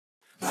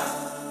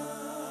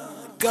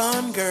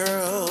Gone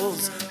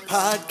Girls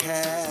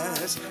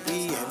podcast.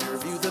 We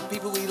interview the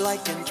people we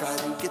like and try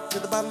to get to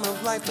the bottom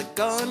of life. The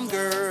Gone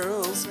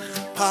Girls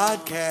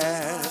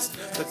podcast.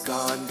 The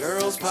Gone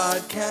Girls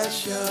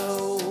podcast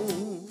show.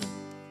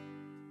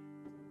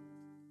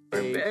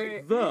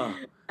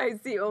 I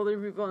see older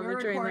people on the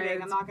train.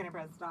 Recording. I'm not going to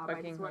press stop.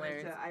 I just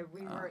wanted to.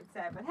 We weren't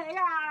set, but hey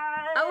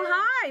guys! Oh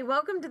hi!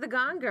 Welcome to the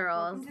Gone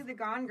Girls. Welcome to the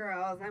Gone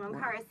Girls. I'm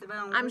Ankara and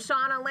Shauna. I'm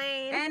Shauna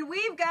Lane. And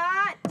we've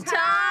got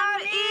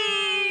Tom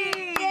E.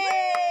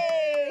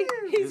 Yay!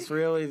 This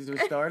really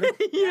started?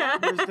 Yeah.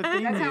 Where's the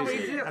theme That's how we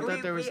music? do it. I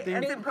thought there was theme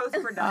It's in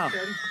post-production.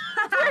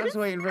 I was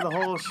waiting for the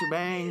whole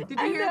shebang. Did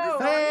you hear the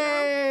song?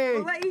 Hey!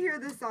 We'll let you hear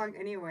this song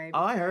anyway. Oh,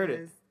 I heard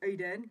it. Oh, you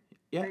did?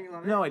 Yeah. Don't you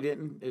love it? No, I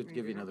didn't. It would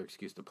give you another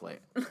excuse to play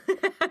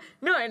it.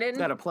 No, I didn't.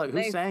 Got a plug.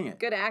 Who sang it?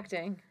 Good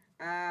acting.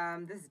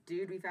 This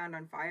dude we found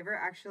on Fiverr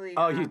actually.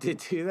 Oh, you did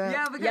do that?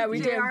 Yeah, because we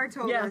JR did.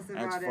 told Yeah. us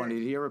about That's it. funny.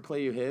 Did he ever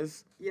play you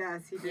his?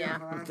 Yes, he did. Yeah.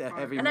 Well, that's The fun.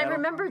 heavy And I metal?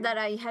 remember that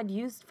I had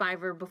used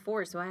Fiverr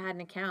before, so I had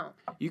an account.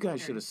 You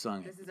guys should have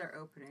sung This it. is our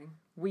opening.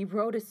 We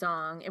wrote a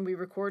song and we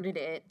recorded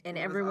it, and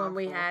It was everyone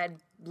we awful. had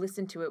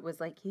listened to it was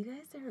like, "You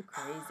guys are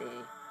crazy."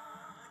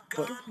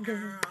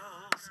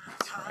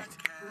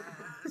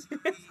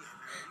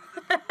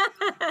 That's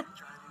right.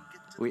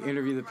 We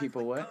interview the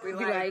people what? We You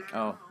like?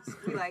 Oh.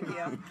 We like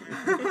you.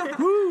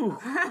 Woo!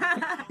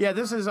 Yeah,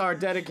 this is our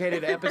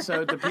dedicated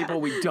episode to people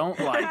we don't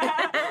like.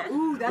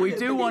 Ooh, that's We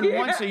do one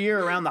once a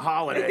year around the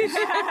holidays.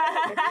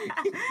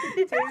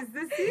 Tis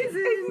the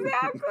season.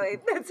 Exactly.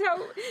 That's how.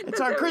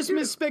 It's our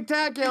Christmas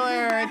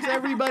spectacular. It's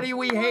everybody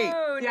we hate.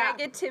 Oh, Yeah.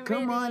 negativity.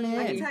 Come on in.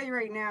 I can tell you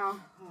right now.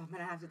 Oh, I'm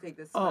gonna have to take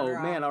this. Oh, sweater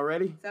man, off.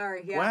 already?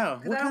 Sorry. Yeah. Wow.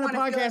 'Cause What I kind don't of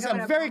wanna feel podcast?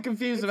 like I'm very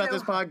confused it's about so-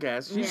 this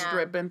podcast. She's Yeah.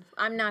 stripping.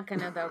 I'm not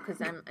gonna though,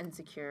 because I'm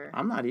insecure.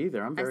 I'm not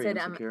either. I'm I very said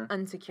insecure.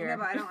 I'm unsecure. Yeah,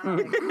 but I don't want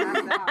to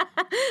like pass out.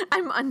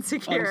 I'm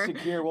unsecure.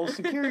 Insecure. Well,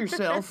 secure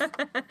yourself.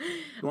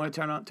 You want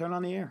to turn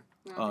on the air?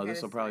 No, Oh, okay,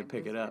 this will it's probably fine, pick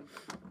it's it up.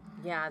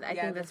 Yeah, I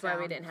Yeah, think the that's why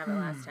we sound. didn't have it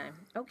last time.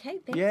 Okay,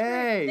 thanks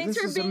Yay! for, thanks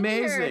This for is being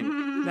amazing.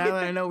 here. Now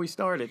that I know we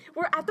started.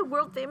 We're at the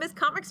world famous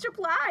Comic Strip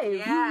Live.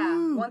 Yeah.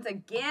 Woo. Once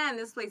again,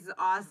 this place is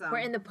awesome. We're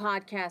in the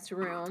podcast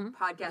room.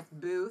 podcast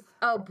booth.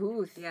 Oh,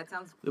 booth. Yeah, it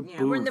sounds. The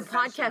We're in the booth.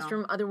 podcast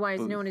room, otherwise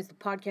Booth. known as the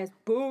podcast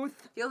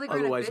booth. Feels like we're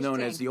in a Otherwise fish known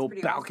tank. as the It's old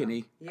pretty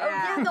balcony. Awesome. Oh,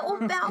 yeah, the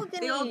old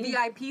balcony. The old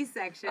VIP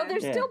section. Oh,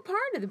 there's Yeah. still part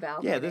of the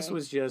balcony. Yeah, this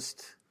was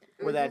just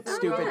where that Oh,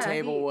 stupid yeah.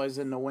 table was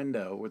in the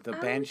window with the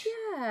Oh, bench.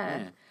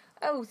 Yeah.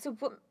 Oh, so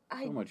what?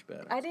 So much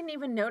better. I didn't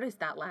even notice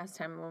that last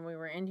time when we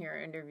were in here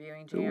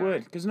interviewing JR. Who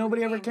would? Because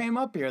nobody ever came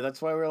up here.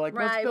 That's why we were like,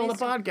 let's Right, build we a used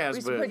to- podcast We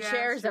used to booth. put Yeah,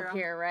 chairs that's up true.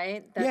 here,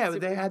 right? That's Yeah, but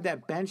super- they had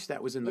that bench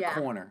that was in the Yeah,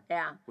 corner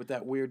Yeah, with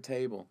that weird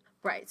table.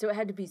 right. So it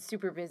had to be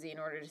super busy in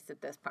order to sit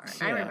this part.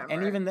 I Yeah, remember.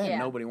 and even then, Yeah.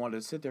 nobody wanted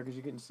to sit there because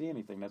you couldn't see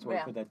anything. That's why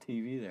Yeah. we put that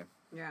TV there.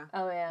 Yeah.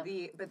 Oh yeah.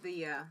 The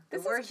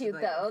This is worst cute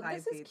like, though. side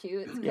This is seats.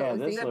 cute. It's Yeah,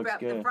 cozy. this The, looks the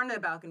good. front of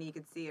the balcony, you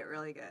could see it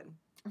really good.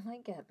 I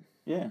like it.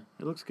 Yeah,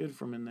 it looks good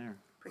from in there.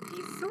 Pretty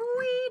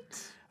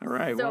sweet. All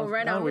right, So well,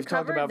 right now on, we've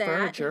talked covered about that.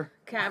 furniture.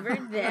 Covered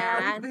Yeah,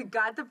 that. we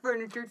got the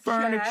furniture. check.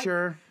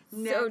 Furniture.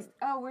 Next,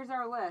 where's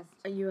our list?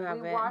 You have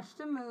We it. watched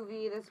a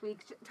movie this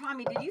week.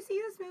 Tommy, did you see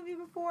this movie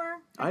before?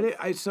 I did.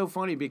 It's so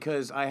funny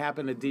because I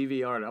happen to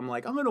DVR it. I'm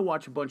like, I'm gonna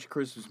watch a bunch of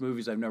Christmas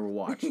movies I've never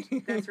watched,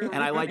 That's really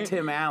and I like funny.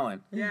 Tim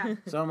Allen. Yeah.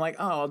 So I'm like,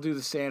 oh, I'll do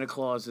the Santa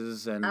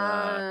Clauses, and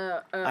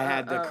I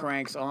had the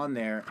Cranks on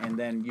there, and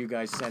then you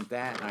guys sent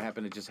that, and I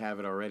happen to just have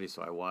it already,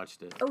 so I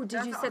watched it. Oh, did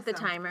That's you set the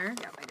awesome. timer?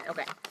 Yep, I did.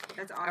 Okay.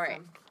 That's awesome.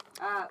 right.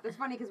 It's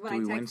funny because when Do I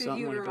we win texted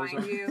something you when to it goes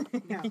remind you,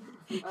 yeah.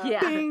 Yeah.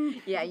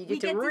 Bing. Yeah, you We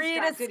get to get read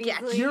a distracted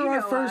sketch. easily. You're You our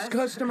know first us.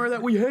 customer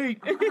that we hate.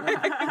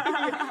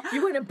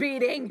 You want a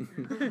beating?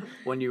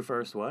 When you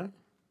first what?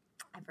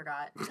 I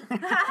forgot.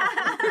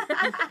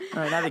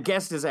 All right, now the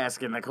guest is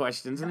asking the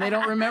questions, and they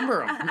don't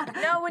remember them.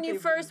 No, when you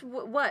first,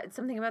 what?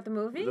 Something about the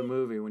movie? The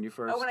movie, when you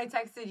first... Oh, when I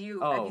texted you,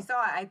 Oh. if you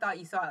saw it, I thought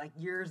you saw it like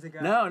years ago.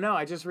 No,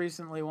 I just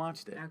recently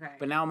watched it. Okay.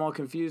 But now I'm all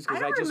confused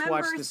because I I don't just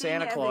watched remember the seeing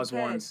Santa it as a Claus kid.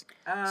 ones.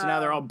 So now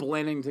they're all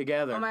blending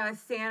together. Oh my God,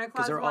 Santa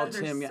Claus they're all ones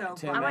Tim- are so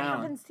Tim fun. Oh, I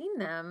Allen. haven't seen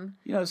them.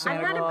 You know,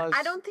 Santa I'm not Claus...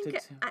 I don't think.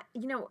 did-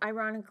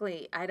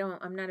 Ironically,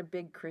 I'm not a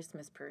big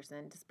Christmas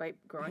person, despite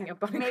growing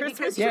up on a Maybe Christmas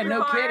 'cause Yeah, tree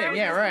no farm. kidding.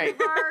 Yeah, right.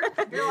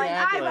 You're like,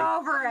 Exactly. I'm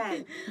over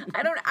it.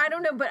 I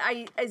don't know, but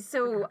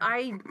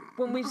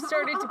when we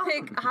started to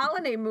pick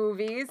holiday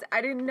movies,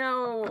 I didn't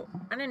know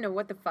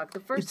what the fuck.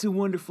 It's a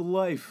Wonderful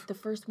Life. The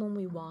first one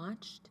we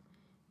watched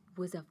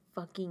was a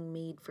fucking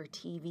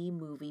made-for-TV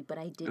movie, but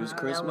I didn't It was a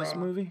know Christmas it.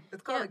 movie?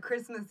 It's called Yeah. a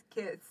Christmas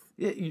Kiss.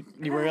 Yeah, you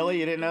really?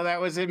 You didn't know that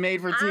was a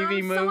made-for-TV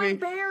I'm so movie?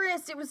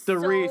 embarrassed. It was The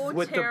so wreath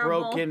with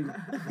terrible. the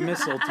broken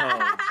mistletoe,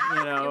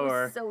 you know, It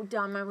or... was so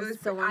dumb. I was I so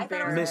thought it was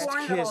embarrassed. Missed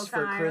porn the whole Kiss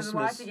for time. Christmas. I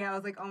was watching it. I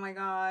was like, oh my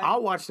God.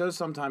 I'll watch those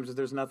sometimes if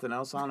there's nothing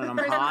else on and I'm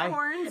Christmas high.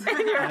 porns.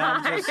 And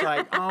I'm just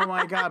like, oh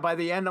my God. By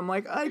the end, I'm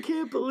like, I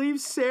can't believe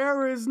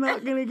Sarah is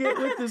not going to get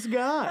with this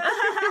guy.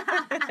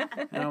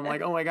 And I'm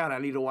like, oh my God, I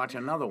need to watch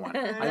another one.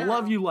 I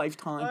love you,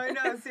 Lifetime. I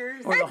know,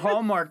 seriously. Or the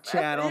Hallmark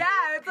Channel. Yeah,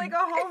 it's like a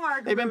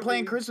Hallmark They've been movie.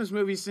 playing Christmas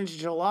movies since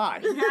July.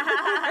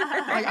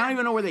 Like, I don't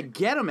even know where they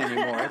get them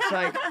anymore. It's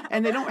like,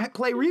 and they don't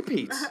play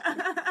repeats.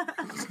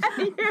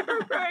 You're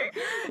right.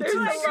 There's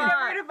You're like, a you're lot.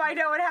 never to find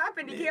out what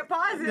happened. You can't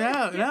pause it. You No,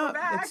 can't no, go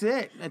back. that's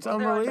it. It's Well,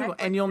 they're on unbelievable.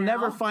 And Netflix you'll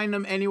never now. find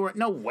them anywhere.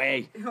 No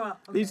way. Well,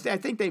 These, I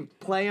think they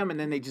play them and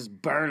then they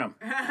just burn them.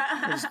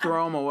 Just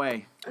throw them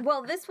away.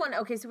 Well, this one,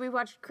 okay, so we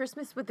watched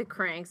Christmas with the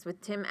Cranks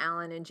with Tim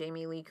Allen and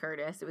Jamie Lee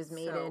Curtis. It was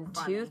made So in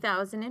funny.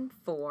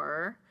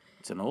 2004.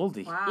 It's an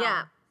oldie.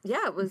 Wow.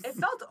 Yeah, it was. It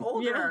felt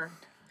older.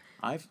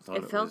 I thought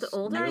It felt was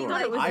older? I newer.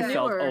 thought it was I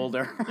felt newer.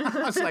 older.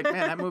 I was like, man,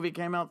 that movie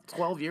came out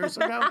 12 years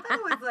ago. I thought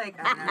it was like,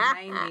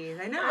 I don't know,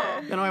 90s. I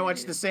know. Then I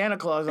watched the Santa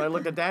Claus. I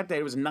looked at that date.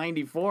 It was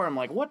 94. I'm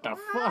like, what the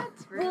fuck?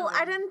 Well,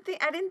 I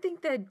didn't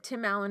think that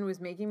Tim Allen was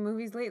making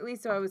movies lately,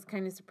 so I was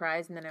kind of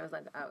surprised. And then I was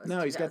like, oh, it was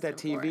No, he's got that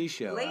 2004. TV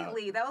show. out.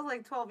 Lately, that was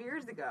like 12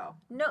 years ago.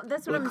 No,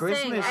 that's what With I'm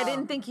saying. Christmas- I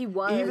didn't think he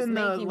was. Even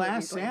the making last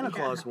movies Santa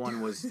lately. Claus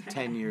one was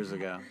 10 years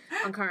ago.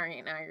 I'm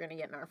crying. Now you're gonna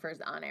get in our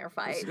first on-air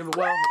fight.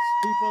 Well,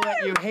 it's people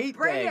that you hate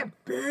Bring day. it,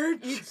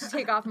 bitch. You just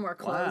take off more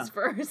clothes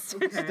first.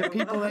 The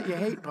people that you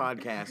hate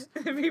podcast.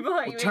 The people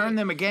that you Turn hate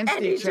them against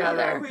and each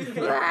other.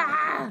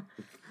 Ah!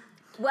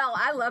 Well,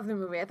 I love the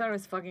movie. I thought it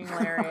was fucking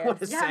hilarious.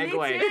 What a Yeah, me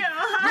segue. too.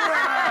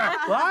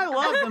 Well, I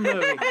love the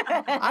movie.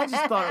 I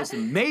just thought it was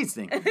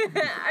amazing.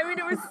 I mean,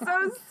 it was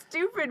so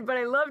stupid, but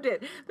I loved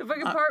it. The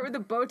fucking part with the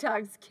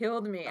Botox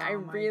killed me. I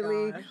my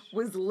really gosh.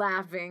 was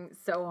laughing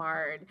so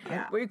hard.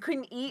 Yeah. Where he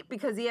couldn't eat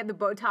because he had the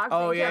Botox.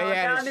 Oh, and yeah, kept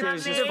yeah. down And his it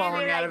was just face.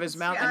 falling out of his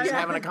mouth and he's Yeah.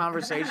 having a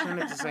conversation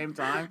at the same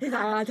time. He's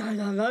like, and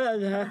then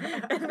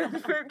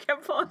the fruit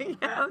kept falling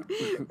out.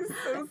 It was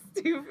so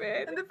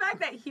stupid. And the fact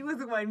that he was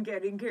the one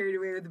getting carried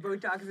away with the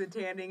Botox and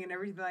tanning and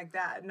everything like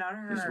that, not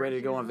her. He's ready to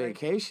She go was on like,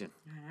 vacation.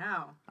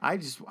 I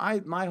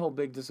know. My whole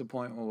big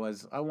disappointment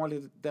was I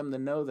wanted them to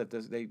know that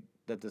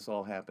this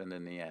all happened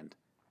in the end.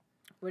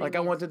 What do Like you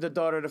I mean? wanted the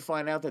daughter to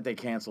find out that they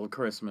canceled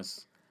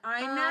Christmas.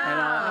 I know. And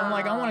I'm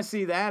like, I want to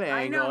see that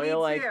I know, angle. me You're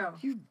like,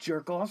 too. you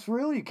jerk offs,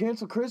 really? You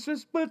canceled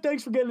Christmas? But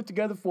thanks for getting it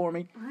together for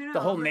me. I know. The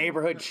whole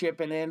neighborhood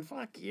chipping in.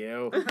 Fuck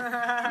you. Give me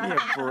a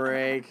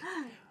break.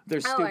 They're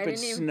I stupid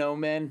didn't even-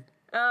 snowmen.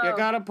 Oh. You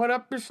gotta put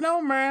up your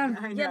snowman.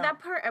 I know. Yeah, that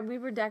part, we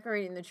were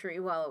decorating the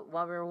tree while we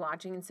were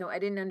watching, and so I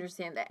didn't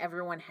understand that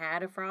everyone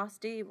had a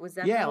Frosty. Was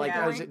that Yeah, the whole like,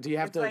 point? do you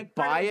have It's to like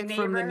part buy of the it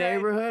from the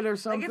neighborhood or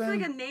something? Like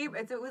it's like a neighbor.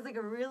 It was like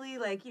a really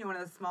like one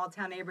of those small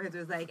town neighborhoods. It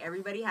was like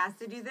everybody has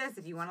to do this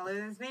if you want to live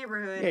in this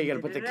neighborhood. Yeah, you gotta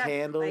put the Da-da-da-da.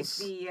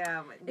 candles. Like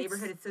the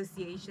neighborhood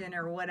association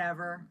or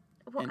whatever.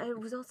 Well, it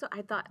was also,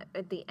 I thought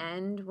at the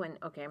end when,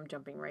 okay, I'm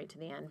jumping right to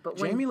the end, but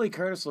when... Jamie Lee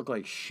Curtis looked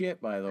like shit,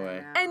 by the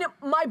way. And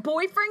my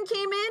boyfriend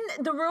came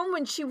in the room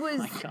when she was...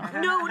 God.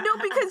 No,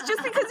 because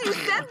just because you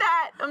said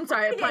that... I'm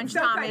sorry, I punched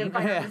Tommy. On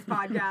this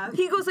podcast.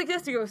 He goes like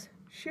this, he goes,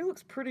 she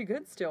looks pretty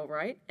good still,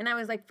 right? And I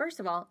was like, first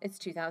of all, it's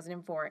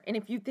 2004. And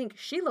if you think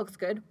she looks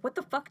good, what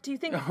the fuck do you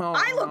think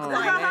I look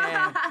like?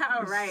 Man.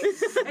 Oh, right.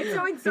 It's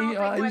so insulting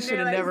when He should they're,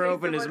 have like, never saying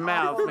opened his someone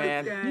mouth, awful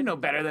man. is good. You know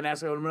better than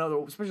asking another,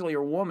 especially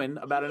your woman,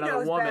 about He another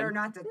knows woman. better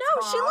not to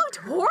No, she talk. looked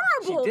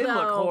horrible, She did though.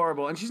 look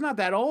horrible, and she's not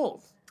that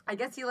old. I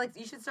guess you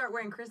should start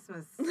wearing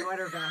Christmas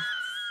sweater vests.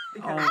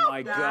 Oh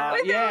my that- God!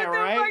 With Yeah, the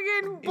right. fucking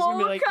He's gonna be bowl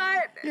like,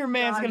 cut. your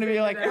man's God's gonna be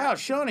like, into "Wow,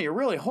 Shauna, you're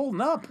really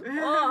holding up."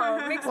 Oh,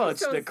 it makes Well, me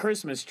it's so... the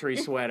Christmas tree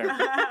sweater.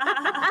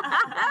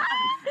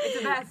 It's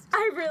a vest.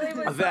 I really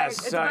was A vest.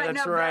 It's a Sorry, button-up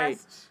that's right.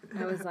 vest.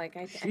 I was like,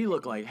 I She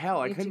looked like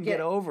hell. I Need to couldn't get-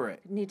 get over it.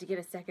 need to get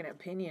a second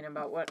opinion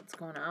about what's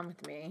going on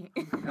with me.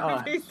 Oh,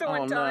 He's the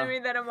one oh, telling no. me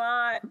that I'm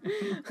hot.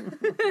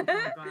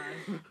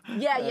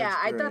 Yeah, That's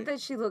I thought great.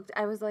 that she looked,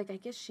 I was like, I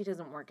guess she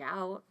doesn't work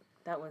out.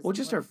 That was... Well,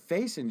 just her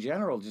face in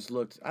general just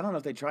looked. I don't know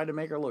if they tried to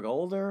make her look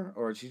older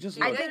or she just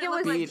I looked think it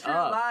looked was beat like True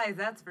up. Lies,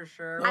 that's for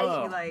sure.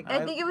 Oh, She, like,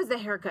 I think it was the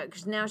haircut,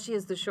 because now she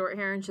has the short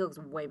hair and she looks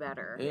way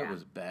better. It Yeah.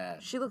 was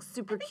bad. She looks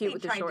super I think cute they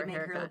with the tried short to make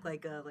haircut. her look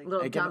like a Little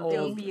Like an dumpy.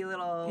 old- dopey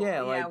little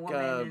Yeah, like,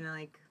 woman in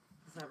like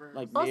suburbs.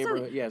 Like Also,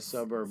 neighborhood,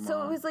 suburb So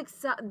mom. it was like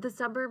the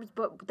suburbs,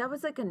 but that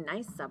was like a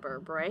nice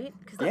suburb, right?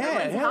 Because yeah,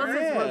 everyone's hell houses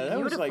yeah, were that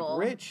was beautiful.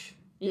 like rich.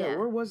 Yeah, Yeah.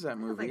 where was that It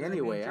was movie like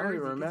anyway? New I don't even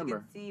Jersey, 'cause remember.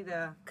 You could see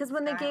the Because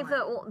when they gave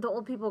skyline. the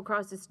old people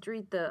across the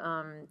street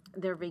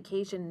their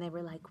vacation, they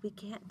were like, "We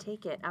can't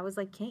take it." I was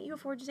like, "Can't you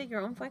afford to take your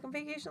own fucking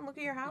vacation? Look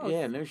at your house.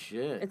 Yeah, no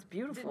shit. It's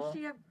beautiful." Didn't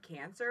she have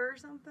cancer or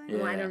something? Yeah.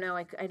 Well, I don't know.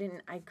 I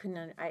couldn't.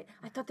 I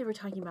thought they were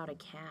talking about a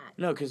cat.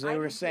 No, because I they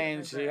were think it saying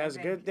was she a- I has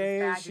think good it's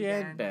days, back she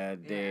had again. bad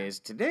Yeah. days.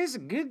 Today's a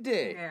good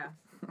day. Yeah,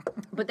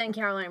 But then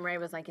Caroline Ray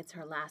was like, "It's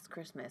her last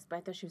Christmas," but I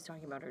thought she was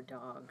talking about her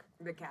dog.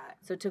 the cat.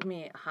 So it took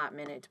me a hot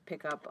minute to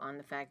pick up on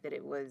the fact that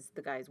it was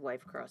the guy's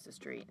wife across the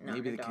street, not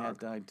Maybe her the dog. cat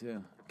died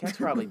too. Cat's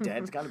probably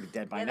dead. It's got to be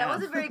dead by Yeah, now. that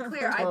wasn't very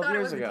clear. I 12 thought it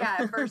years was ago. the cat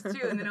at first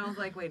too, and then I was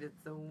like, wait,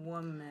 it's a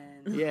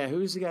woman. Yeah,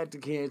 who's got the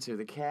cancer,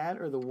 the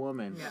cat or the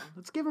woman? Yeah.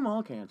 Let's give them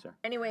all cancer.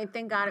 Anyway,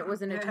 thank God it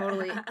wasn't a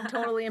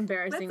totally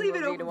embarrassing Let's leave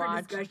it movie open to for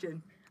watch.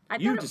 discussion. I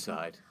You thought it,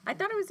 decide. I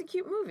thought it was a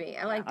cute movie.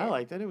 I liked it. I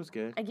liked it. It was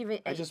good. I give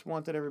it. I just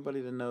wanted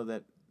everybody to know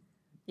that.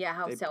 Yeah,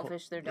 how They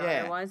selfish their daughter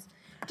yeah. was.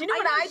 Do you know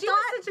what know, I she thought?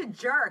 was such a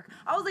jerk.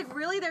 I was like,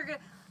 really? They're gonna.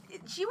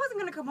 she wasn't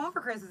gonna come home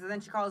for Christmas, and then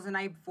she calls the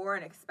night before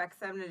and expects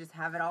them to just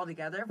have it all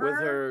together for with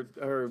her.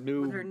 her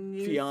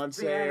new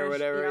fiance or Spanish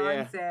whatever.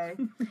 fiance.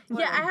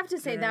 Yeah, I have to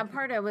say that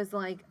part I was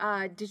like,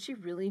 did she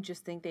really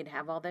just think they'd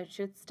have all that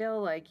shit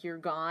still? Like, you're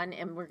gone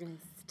and we're gonna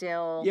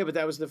still. Yeah, but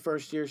that was the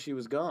first year she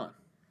was gone.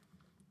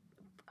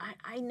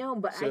 I know,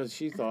 but So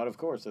she thought, of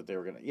course, that they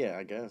were gonna. Yeah,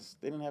 I guess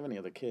they didn't have any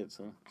other kids,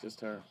 huh?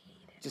 Just her.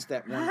 Just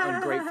that one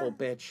ungrateful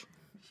bitch.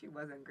 She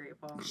wasn't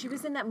grateful. she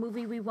was in that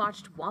movie we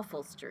watched,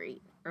 Waffle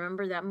Street.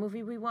 Remember that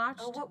movie we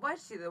watched? Oh, what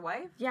was she? The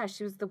wife? Yeah,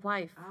 she was the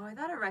wife. Oh, I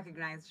thought I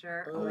recognized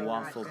her. A Oh my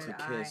waffle gosh, to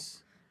did I?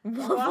 kiss.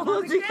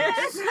 Waffle to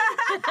kiss.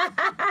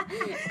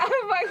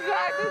 Oh my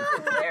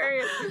god, that's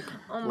hilarious.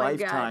 Oh my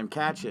Lifetime,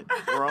 catch it.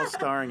 We're all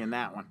starring in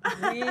that one.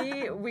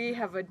 god. We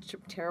have a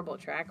terrible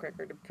track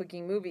record of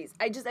picking movies.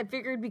 I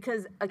figured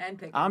because And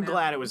pick I'm them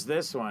glad it was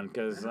this one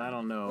because I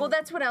don't know. well,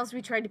 that's what else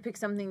we tried to pick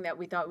something that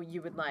we thought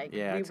you would like.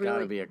 Yeah, we it's got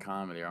to be a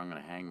comedy or I'm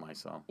gonna hang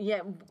myself.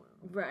 Yeah,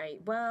 right.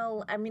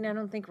 Well, I mean, I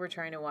don't think we're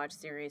trying to watch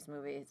serious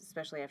movies,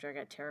 especially after I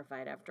got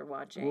terrified after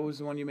watching. What was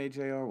the one you made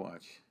JR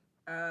watch?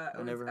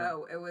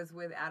 it was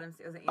with Adam.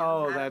 Was it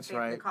Oh, Adam that's Sandler,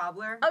 right. The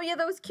cobbler. Oh yeah,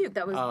 that was cute.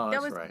 That was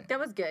right. that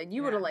was good.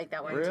 You would have liked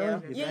that one Really?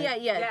 too. You Yeah, think? yeah,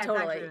 Yeah, it's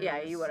totally. actually Yeah,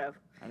 nice. you would have.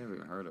 I never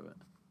even heard of it.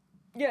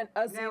 Yeah,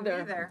 us No, me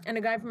either. either. And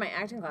a guy from my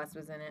acting class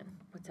was in it.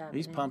 What's happening?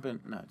 He's pumping.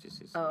 No,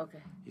 just Oh, okay.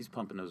 He's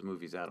pumping those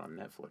movies out on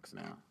Netflix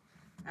now.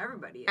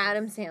 Everybody. Is.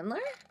 Adam Sandler?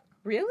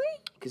 Really?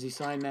 Because he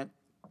signed that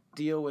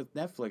deal with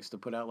Netflix to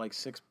put out like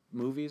 6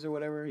 movies or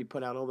whatever. He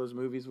put out all those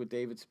movies with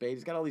David Spade.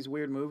 He's got all these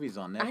weird movies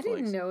on Netflix. I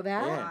didn't know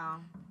that. Yeah. Wow.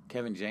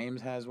 Kevin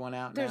James has one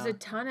out There's now. a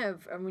ton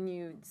of when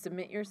you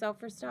submit yourself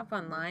for stuff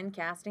online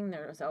casting.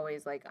 There's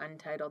always like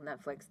untitled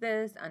Netflix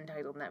this,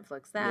 untitled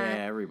Netflix that.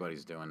 Yeah,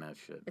 everybody's doing that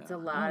shit. It's now. a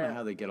I lot don't know of-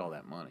 how they get all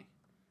that money.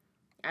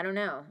 I don't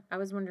know. I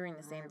was wondering the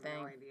I same have thing.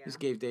 No idea. Just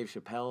gave Dave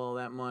Chappelle all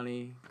that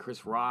money.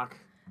 Chris Rock.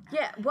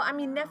 Yeah, well, I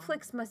mean,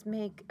 Netflix must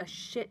make a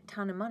shit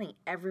ton of money.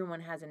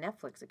 Everyone has a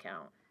Netflix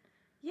account.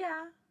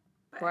 Yeah.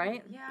 But,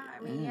 Right? Yeah,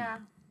 I mean, yeah.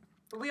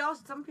 But we all,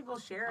 some people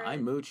share it. I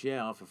mooch,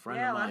 off a friend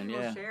yeah, of a lot of mine,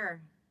 people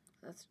share.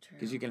 That's true.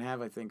 Because you can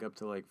have, I think, up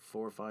to like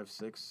 4, 5,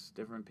 6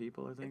 different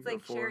people, I think. It's like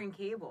or 4. sharing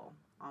cable,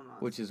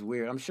 almost. Which is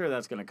weird. I'm sure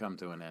that's going to come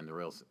to an end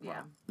real soon.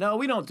 Yeah. No,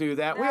 we don't do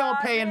that. We all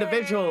pay Yay.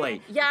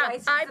 individually. Yeah,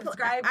 guys should I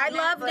subscribe to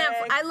love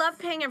Netflix. I love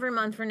paying every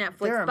month for Netflix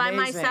They're by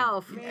amazing.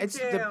 myself. Me It's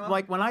too.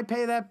 like when I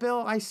pay that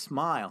bill, I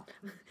smile.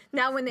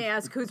 Now, when they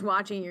ask who's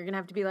watching, you're gonna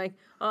have to be like,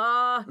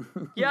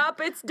 yep,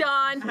 it's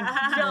done,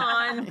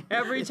 done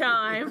every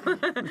time.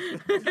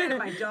 Get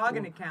my dog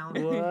an account.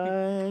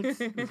 What?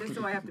 Just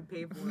so I have to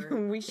pay for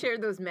it. We share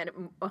those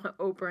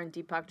Oprah and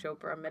Deepak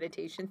Chopra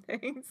meditation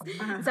things.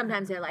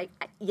 Sometimes they're like,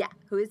 yeah,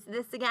 who is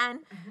this again?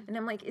 And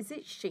I'm like, is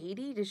it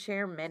shady to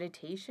share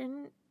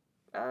meditation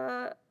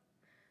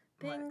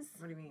things?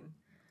 What do you mean?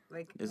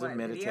 Like, Is what, it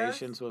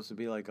meditation videos? supposed to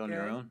be like on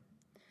your Good. own?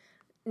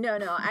 No,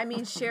 I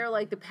mean share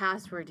like the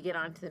password to get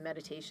onto the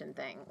meditation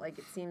thing. Like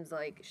it seems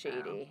like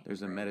shady.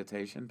 There's a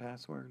meditation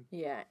password?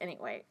 Yeah,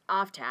 anyway,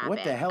 off topic.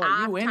 What the hell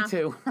are you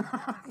into?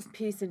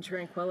 Peace and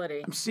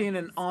tranquility. I'm seeing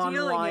an it.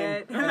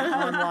 online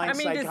I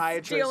mean, just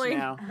psychiatrist stealing.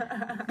 now.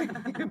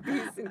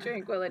 Peace and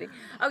tranquility.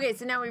 Okay,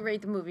 so now we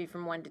rate the movie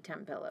from 1 to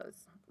 10 pillows.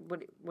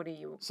 What do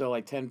you? So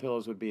like 10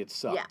 pillows would be it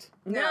sucked. Yeah.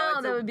 No, No,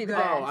 it's that a would be the good-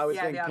 best. Oh, I would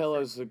Yeah, think the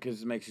pillows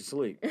because it makes you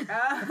sleep. That's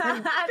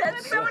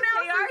Someone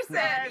else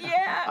said.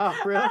 Yeah. Oh,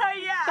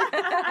 really? Yeah.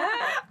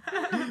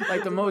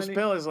 Like the most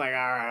pillows, like, all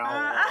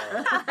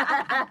right,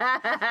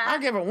 I'll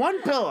give it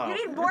 1 pillow. You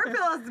need more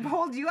pillows to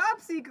hold you up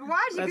so you can watch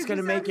it. That's 'cause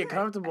gonna you're make you sick.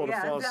 comfortable to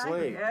fall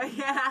exactly. asleep.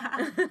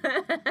 Yeah.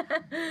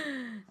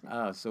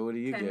 Oh, so what do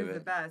you 10 give is the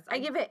it? best. I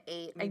give it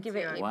 8. I Me give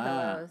it too. 8 Wow.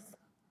 pillows.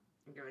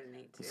 I give it an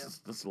 8 too. This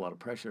is a lot of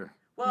pressure.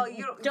 Well,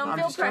 you Don't you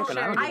feel just joking, pressure.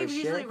 I don't I give a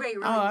usually shit. rate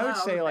really Oh, I would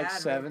low, say like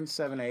bad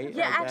 7, 8.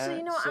 Yeah, like actually, that,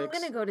 you know, I'm 6.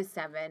 gonna go to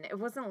 7. It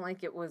wasn't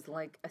like it was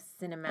like a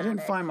cinematic. I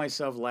didn't find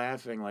myself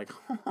laughing. Like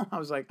I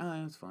was like,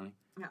 oh, that's funny.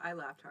 Yeah, I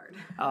laughed hard.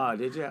 Oh,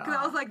 did you? Because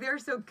I was like, they're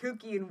so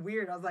kooky and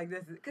weird. I was like,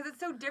 this is because it's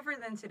so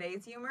different than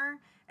today's humor,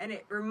 and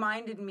it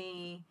reminded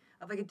me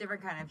of like a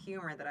different kind of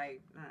humor that I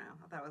don't know.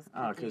 I thought was. Oh,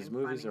 kooky 'cause and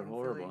movies funny are and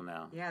horrible silly.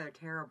 now. Yeah, they're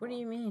terrible. What do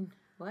you mean?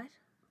 What?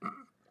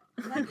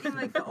 Like, in,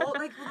 like the old,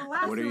 like well, the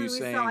last What are movie you we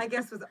saying? saw, I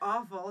guess, was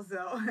awful.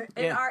 So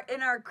Yeah.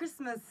 in our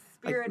Christmas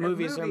Like, spirit,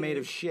 movies of are made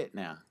of shit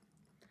now.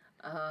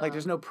 Like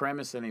there's no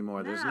premise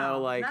anymore. There's no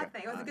No, like.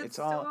 nothing. It was a good it's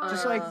all story.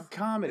 just like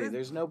comedy. It was-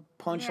 There's no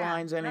yeah,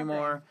 punchlines nothing.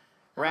 anymore.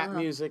 Rap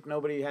music.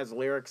 Nobody has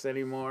lyrics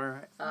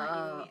anymore.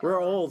 Oh. We're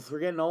old. We're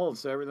getting old.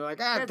 So everything's like,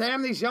 That's-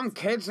 damn these young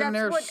kids and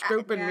their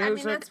stupid yeah, I I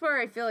music. mean, that's where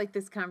I feel like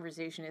this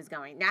conversation is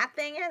going.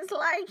 Nothing is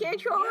like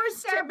it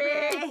used to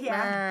be.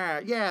 Yeah.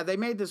 Yeah, they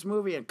made this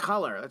movie in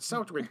color. That's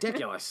so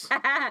ridiculous.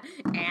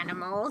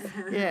 Animals.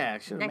 Yeah,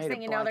 should have Next made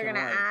thing it you know, they're black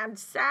gonna and add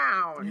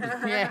sound.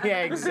 white.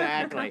 Yeah,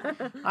 exactly.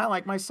 I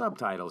like my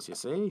subtitles. You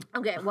see.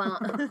 Okay, well,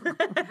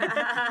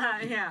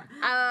 Yeah.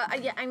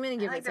 yeah, I'm gonna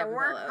give I like it to 7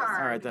 work pillows.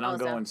 hard. All right, then I'll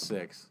Also. go in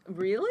 6.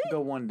 really?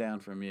 Go one down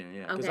from you,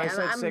 yeah. Because Okay, I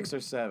said I'm- 6 or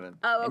 7.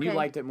 Oh, And you okay.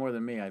 liked it more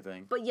than me, I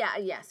think. But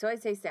yeah. So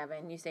I'd say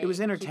 7. You say It was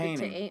keep to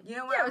entertaining. 8. You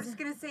know what? I was just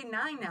gonna say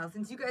 9 now.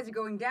 Since you guys are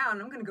going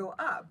down, I'm gonna go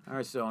up. All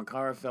right, so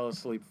Ankara fell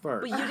asleep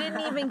first. But you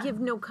didn't even give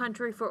No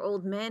Country for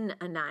Old Men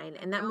a 9,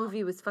 and that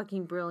movie was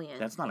fucking brilliant.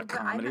 That's not a But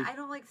comedy. I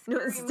don't like no,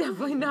 scary it's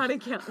definitely movies. not a I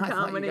thought you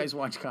comedy. guys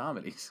watch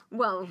comedies.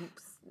 Well,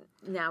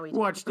 now we do.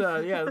 Watched,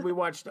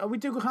 we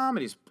do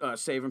comedies.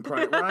 Saving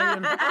Private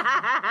Ryan.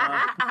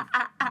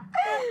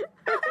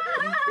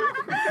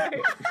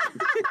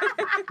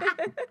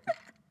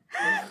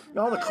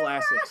 All the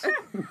classics.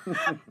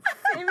 Right.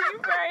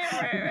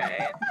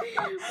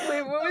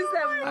 Wait, what was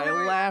that movie? I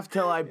laughed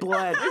till I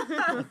bled.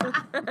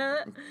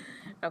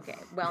 Okay,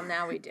 well,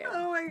 now we do.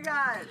 Oh my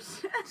gosh.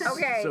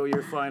 Okay. So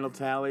your final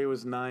tally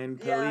was 9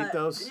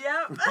 palitos?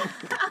 Yep.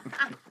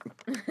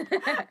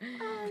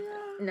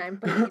 9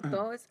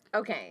 palitos.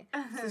 Okay,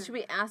 so should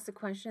we ask the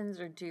questions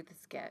or do the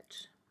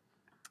sketch?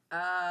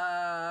 Let's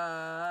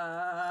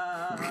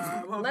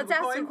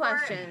ask the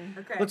question.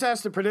 Okay. Let's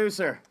ask the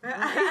producer.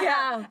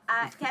 Yeah.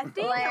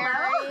 Testing.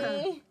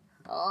 Hello.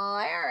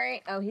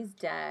 Larry. Oh, he's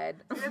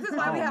dead. This is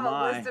why we Oh, have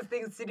my. a list of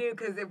things to do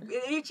because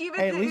each even.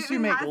 Hey, at least you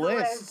even make has a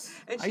lists. list,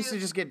 and I used to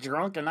she's- just get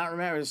drunk and not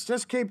remember. It's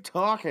just keep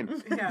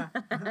talking. Yeah.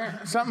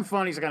 Something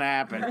funny's gonna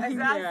happen. I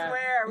Yeah.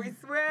 swear. We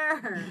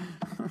swear.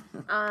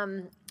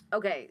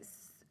 Okay,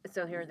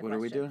 so here are the What are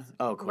we questions. doing?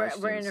 Oh,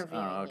 questions. We're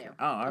interviewing oh, okay. you.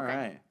 Oh, all Okay.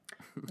 right.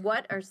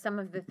 What are some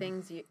of the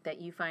things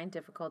that you find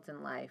difficult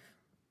in life?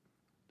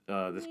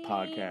 This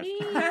podcast.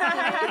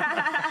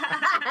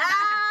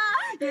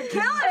 You're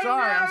killing it.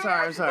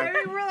 I'm sorry. I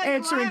mean, we're like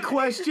Answering live.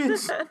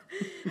 questions.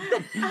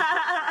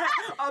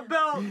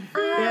 About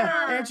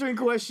Yeah, answering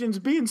questions,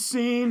 being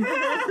seen.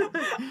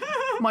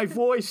 My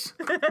voice.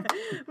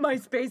 My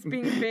space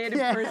being invaded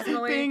Yeah,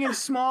 personally. being in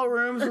small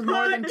rooms with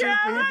more than 2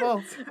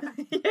 people.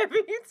 Yeah,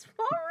 being in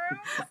small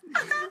rooms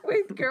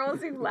with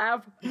girls who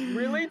laugh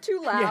really too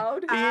Yeah,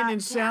 loud. being in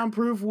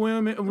soundproof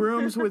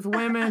rooms with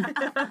women.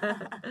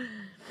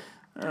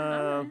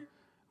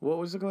 What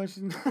was the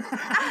question? what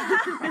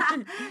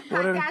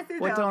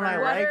don't I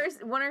like?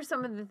 What are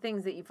some of the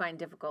things that you find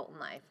difficult in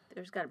life?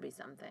 There's got to be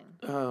something.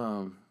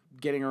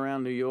 Getting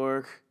around New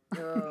York.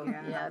 Oh,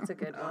 yeah, that's a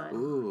good one.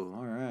 Ooh,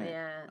 all right.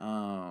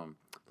 Yeah.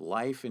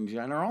 Life in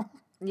general.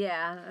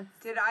 Yeah.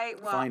 Did I?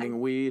 Well,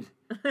 Finding weed.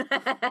 Whoa,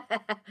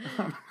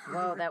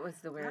 that was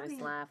the weirdest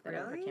Really? laugh that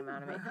ever came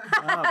out of me.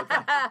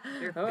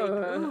 You're fake.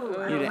 Ooh,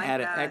 I You don't need to like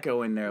add that. an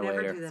echo in there Never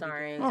later. do that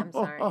Sorry, again. I'm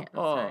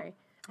sorry.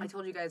 I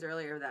told you guys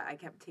earlier that I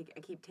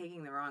keep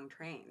taking the wrong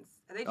trains.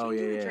 Are they Oh,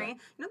 changing yeah. the train?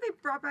 You know they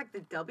brought back the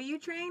W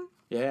train?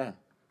 Yeah.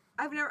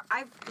 I've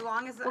the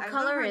longest What I've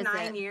color lived for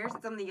is 9 it? years.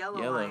 It's on the yellow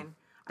Yellow. line.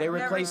 They I've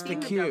never replaced the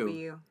seen Q.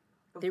 W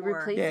They before.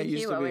 replaced Yeah, it the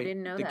used Q. to Oh, be. I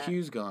didn't know the that.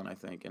 Q's gone, I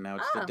think, and now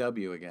it's the Oh.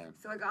 W again.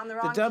 So I got on the The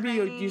wrong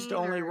W train, used to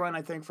only or- run,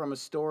 I think, from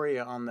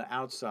Astoria on the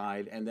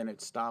outside, and then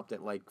it stopped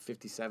at like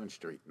 57th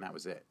Street, and that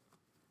was it.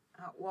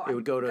 Well, It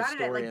would go to I got it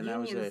at, Astoria, like, and that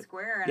was Union it.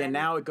 Square, and Yeah, I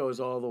now it goes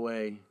all the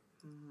way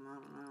I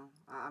don't know.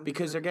 I'm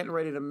because just- they're getting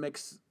ready to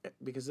mix.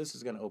 Because this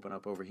is going to open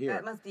up over here.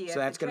 That must be it. So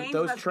that's The going. trains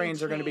Those must be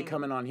trains are going to be changed.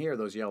 coming on here.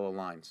 Those yellow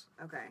lines.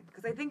 Okay,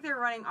 because I think they're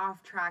running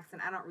off tracks,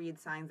 and I don't read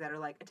signs that are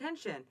like,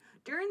 attention,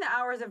 during the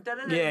hours of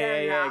da-da-da-da-da.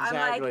 Yeah, I'm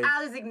exactly. like,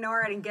 I'll just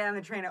ignore it and get on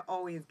the train. I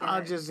always get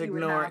I'll it, just see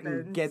what ignore it and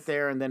happens. get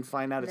there, and then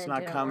find out it's Then not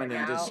didn't coming, work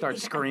and just out. start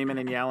screaming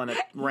and yelling at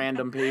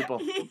random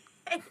people.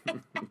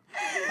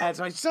 That's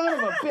my son of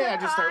a bitch. I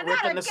just start Oh,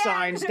 not ripping the again.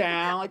 signs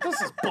down. Like, this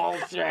is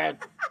bullshit.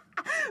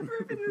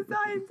 Ripping the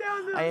signs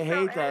down. I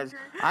hate that. Angry.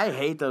 I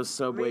hate those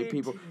subway Me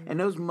people. too. And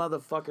those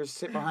motherfuckers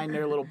sit behind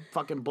their little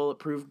fucking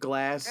bulletproof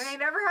glass And they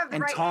never have the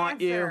and right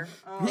taunt answer. you.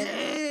 Oh.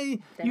 Hey,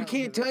 They you don't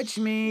can't give a touch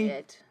me.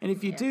 shit. And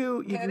if you Yeah. do,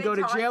 you Yeah, can they go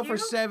to taunt jail for you?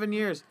 7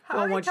 years. How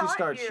Well, they once you taunt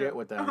start you? shit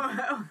with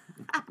them.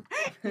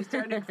 You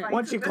started fights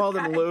Once you with call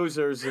this them guy.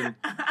 losers and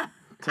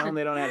tell them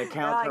they don't know how to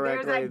count Like,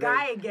 correctly, there's that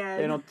guy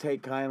again. they don't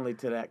take kindly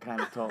to that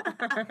kind of talk.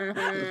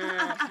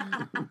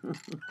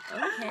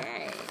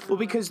 Okay. Well,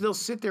 because they'll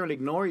sit there and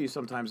ignore you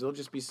sometimes. They'll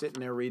just be sitting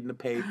there reading the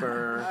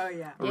paper Oh,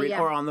 yeah. or,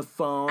 Yeah. or on the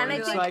phone. And I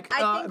it's think- like,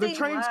 I think the they-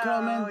 train's Whoa,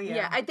 coming. yeah.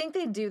 Yeah, I think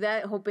they do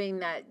that hoping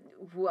that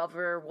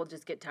whoever will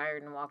just get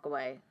tired and walk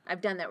away.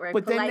 I've done that where I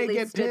But then politely they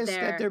get stood pissed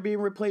there. that they're being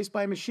replaced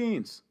by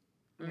machines.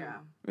 Yeah.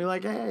 You're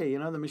like, hey,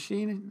 the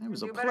machine, it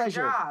was Do a a better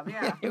pleasure. job,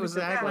 yeah. It was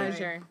exactly.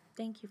 Pleasure.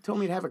 Thank you. For Told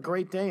me to have a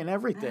great day and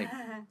everything.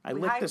 I We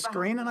licked the high-fived.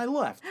 screen and I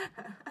left.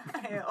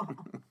 Ew.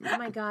 Oh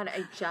my God, I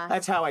just.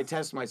 That's how I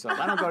test myself.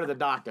 I don't go to the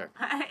doctor.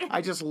 I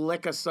just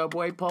lick a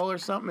subway pole or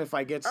something. If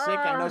I get sick,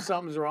 I know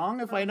something's wrong.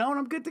 If I don't,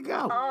 I'm good to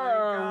go.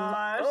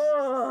 Gosh.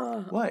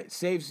 Oh, What?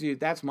 Saves you.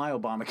 That's my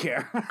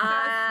Obamacare.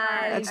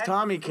 I. That's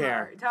Tommy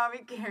Care. Tommy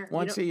Care.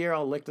 Once a year,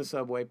 I'll lick the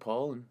subway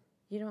pole. And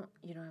You don't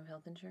have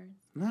health insurance?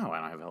 no, I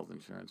don't have health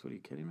insurance. What are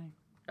you kidding me?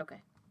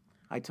 Okay.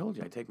 I told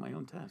you I take my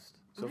own test.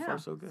 So Yeah, far,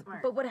 so good.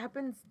 Smart. But what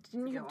happens?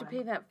 Didn't you Good have to one.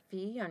 pay that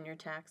fee on your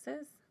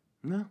taxes?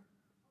 No.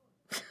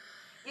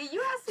 Yeah,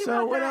 You asked me So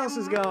about what that else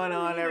is going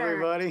on, earlier.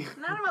 everybody?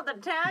 Not about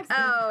the taxes,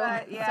 Oh,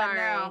 but yeah, sorry.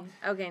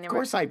 no. Okay, never Of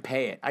course I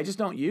pay it. I just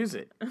don't use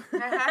it.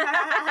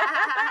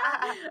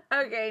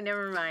 Okay,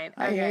 never mind.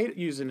 I Okay. hate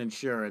using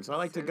insurance. I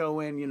like to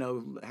go in,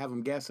 have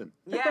them guessing.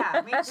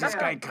 Yeah, me too. Is this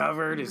guy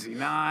covered? Is he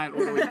not?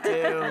 What do we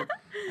do?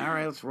 All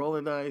right, let's roll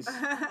the dice.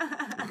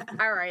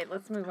 All right,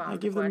 let's move on. I to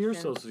give them your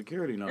questions. social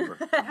security number.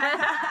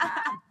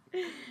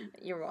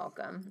 You're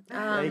welcome.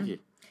 Thank you.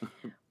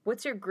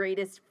 What's your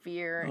greatest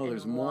fear and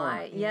there's more.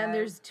 why? Yeah, Yeah,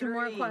 there's 2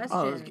 more 3. questions.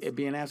 Oh, it's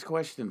being asked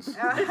questions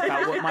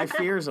about what my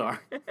fears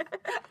are.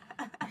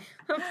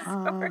 I'm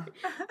sorry.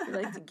 You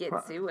like to get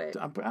to it.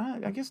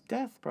 I guess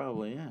death,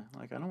 probably, yeah.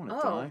 Like, I don't want to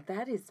Oh, die.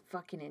 that is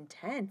fucking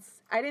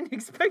intense. I didn't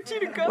expect you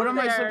to go What am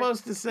I there.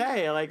 supposed to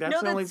say? Like, that's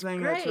No, the only that's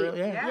thing great. that's really,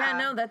 yeah. Yeah,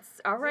 no, that's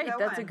all right. good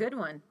That's a one. good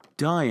one.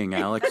 Dying,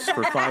 Alex,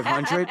 for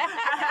 500.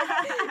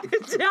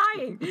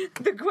 Dying.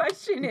 The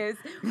question is,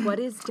 what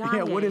is dying?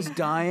 Yeah, what is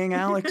dying,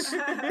 Alex?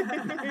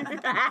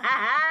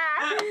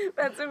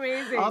 That's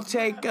amazing. I'll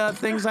take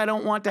things I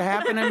don't want to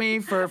happen to me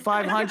for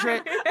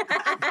 500.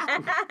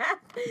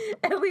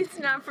 At least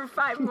not for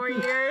 5 more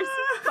years.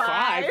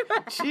 5?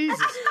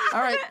 Jesus. All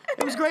right.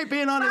 It was great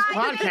being on this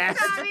podcast.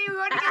 We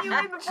want to get you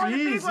in before the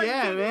big Jeez, one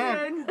yeah, kicks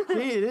man. in.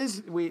 See, it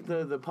is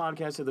the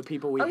podcast of the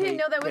people we Okay, hate.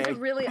 no, that was pay. a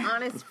really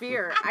honest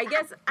fear. I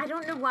guess, I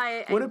don't know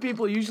why. What do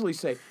people usually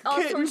say? All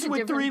sorts Kittens of with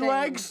different 3 things.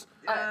 legs?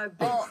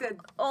 Big said,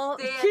 All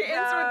stand kittens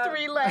up. with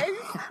 3 legs.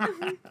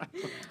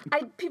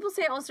 People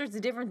say all sorts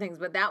of different things,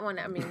 but that one,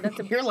 I mean, that's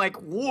a You're like,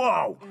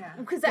 whoa. Yeah.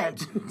 because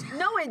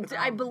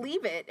I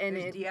believe it, and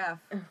There's it. DF.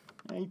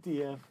 Hey,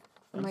 DF.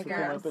 Thanks my for God,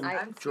 coming up and I'm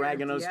scared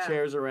dragging of those DF.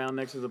 chairs around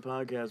next to the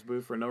podcast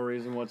booth for no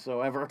reason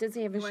whatsoever. Does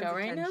he have a He wants show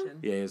right now? attention.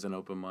 Yeah, he has an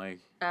open mic.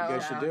 Oh, You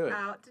guys should do it.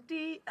 Out to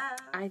DF.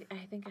 I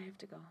think I have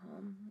to go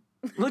home.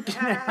 Look,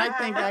 I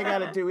think I got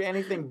to do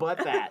anything but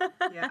that.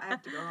 Yeah, I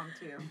have to go home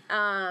too.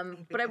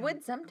 But I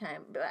would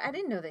sometime. But I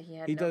didn't know that he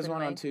had. He an does open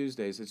one on mic.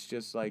 Tuesdays. It's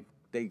just like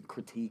they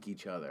critique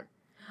each other.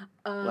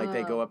 Like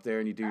they go up there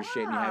and you do your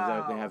shit, and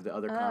they have the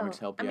other comics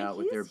help you out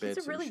with their bits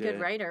He's a really and shit.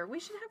 good writer. We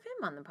should have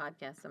him on the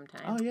podcast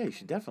sometime. Oh yeah, you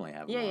should definitely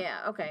have him. Yeah, on. yeah,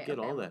 okay, Get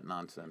okay. all that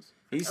nonsense.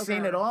 He's Okay.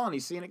 seen it all, and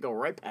he's seen it go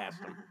right past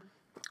him.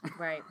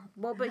 Right.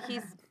 Well, but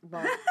he's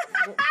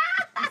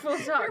we'll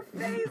talk.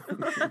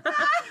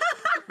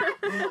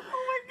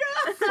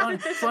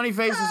 Funny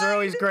faces are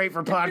always great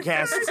for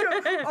podcasts.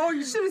 Oh,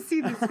 you should have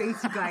seen his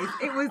face, you guys.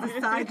 It was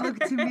a side look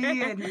to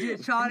me, and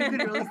Shauna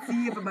couldn't really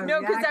see it, but my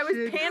No, because I was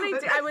reaction-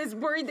 panicked. I was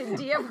worried that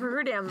DF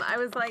heard him. I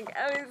was like,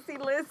 oh, is he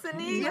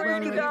listening? Yeah,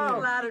 Where'd he we're go?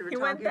 loud and we're He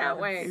went talking that about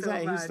way. it. He's, So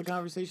he's much. the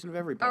conversation of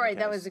every podcast. All right,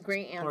 that was a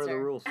great It's answer. part of the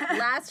rules.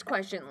 Last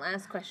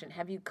question.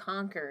 Have you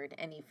conquered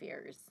any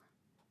fears?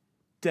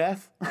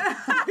 Death.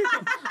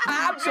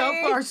 So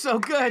far, so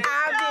good.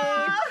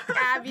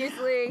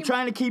 Obviously.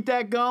 Trying to keep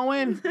that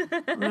going.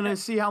 I'm gonna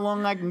see how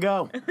long I can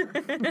go.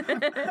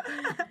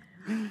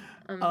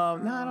 No,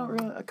 I don't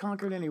really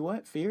conquered any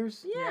what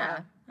fears.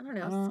 Yeah. I don't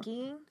know.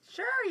 Skiing?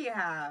 Sure, you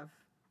have.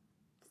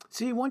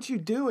 See, once you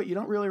do it, you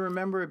don't really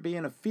remember it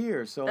being a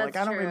fear. So, That's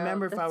I don't true.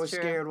 remember if I That's was true.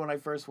 scared when I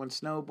first went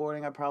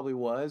snowboarding. I probably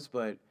was,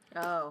 but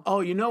Oh. oh,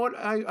 you know what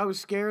I was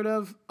scared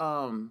of?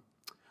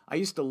 I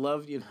used to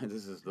love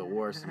this is the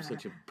worst. I'm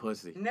such a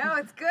pussy. No,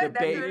 it's good.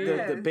 That's what it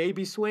is. The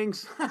baby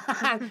swings.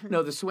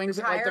 No, the swings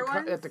The at higher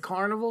at the ones?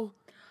 carnival.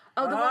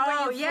 Oh, the one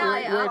where you yeah, fly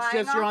yeah. Where up. it's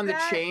just Flying you're off on the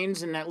that?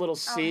 chains and that little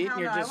seat hell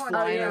and you're no, I just want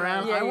flying that.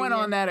 around. Yeah, I went yeah.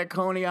 on that at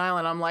Coney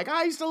Island. I'm like,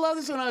 I used to love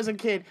this when I was a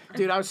kid.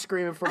 Dude, I was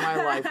screaming for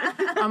my life.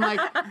 I'm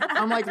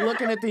like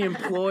looking at the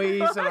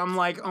employees and I'm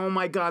like, oh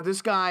my God,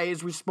 this guy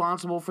is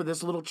responsible for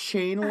this little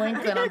chain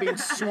link that I'm being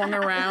swung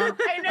around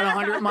at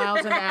 100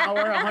 miles an hour,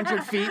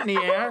 100 feet in the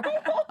air.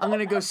 I'm going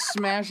to go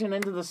smashing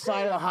into the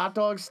side of the hot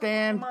dog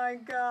stand. Oh my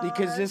God.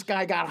 Because this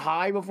guy got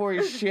high before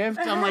his shift.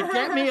 I'm like,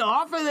 get me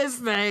off of this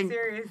thing.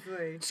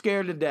 Seriously.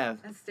 Scared to death.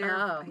 That's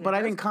terrifying. But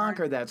I didn't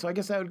conquer that, so I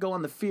guess I would go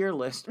on the fear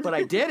list. But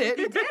I did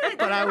it.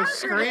 But I was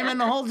screaming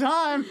the whole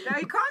time. No,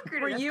 you conquered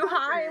it. Were That's you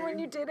high conquered. when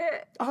you did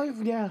it? Oh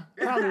yeah,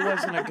 probably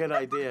wasn't a good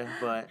idea,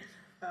 but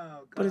Oh,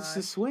 God. but it's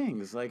the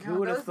swings. Like who No,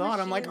 would have those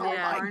thought? I'm like, oh machines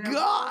at my carnivals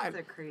God.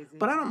 are crazy.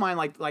 But I don't mind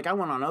like I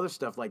went on other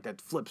stuff like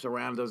that flips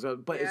around those,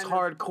 but Yeah, it's no.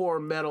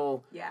 hardcore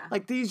metal. Yeah.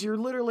 Like these, you're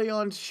literally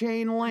on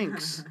chain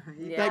links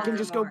Yeah. that can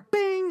just go More.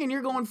 bing, and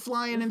you're going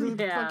flying into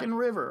the Yeah. fucking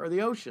river or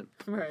the ocean.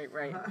 Right.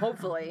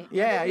 Hopefully.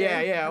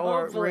 Yeah.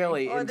 Or Hopefully.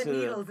 really Or into the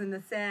needles in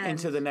the sand.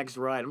 into the next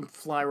ride. I'm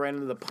fly right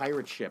into the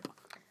pirate ship.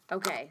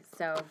 Okay,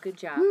 so good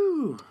job.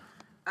 Woo.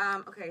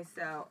 Okay,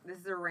 so this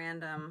is a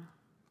random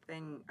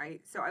thing. I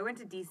went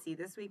to DC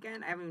this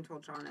weekend. I haven't even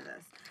told Shauna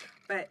this.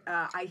 But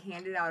I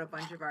handed out a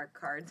bunch of our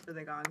cards for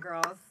the Gone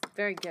Girls.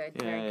 Very good.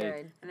 Very Yay.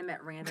 good. And I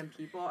met random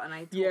people, and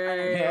I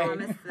Yay.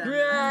 promised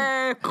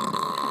them.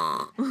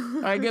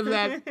 I give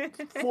that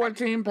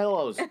 14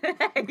 pillows. Good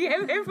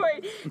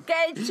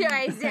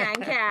choice,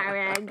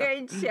 Ankara.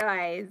 Good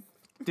choice.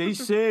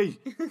 DC.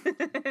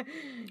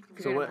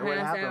 If So you're what gonna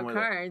pass happened out with it?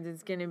 cards,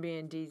 it's gonna be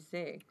in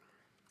DC.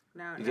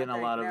 No, You're getting a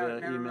lot of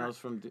emails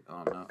from.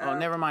 Oh no! Oh,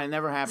 never mind.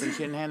 Never happened. She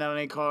didn't hand out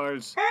any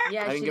cards.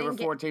 Yeah, I didn't she give her didn't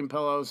get- 14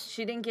 pillows.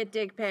 She didn't get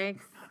dick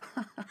pics.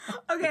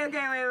 Okay,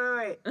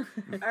 wait.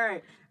 All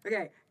right.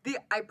 Okay.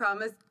 I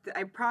promised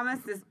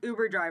this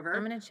Uber driver,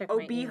 I'm gonna check my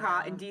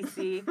Obiha in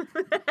email. DC.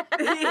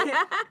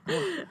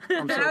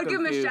 I'm Then so I'll give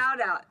him a confused. shout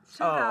out.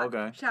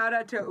 Okay. Shout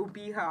out to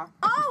Obiha.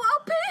 Oh,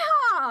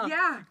 Opiha!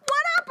 Yeah.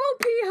 What up,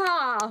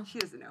 Opiha? She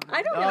doesn't know.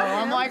 I don't Oh, know.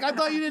 I'm like, I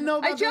thought you didn't know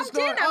about I this jumped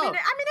story. in. I'm an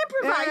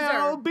improviser.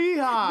 Yeah,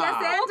 Beehive.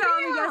 Yes, and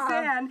Tommy, Obiha.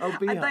 yes, and.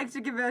 Obiha. I'd like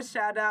to give a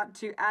shout out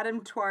to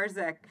Adam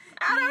Twarzek.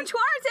 Adam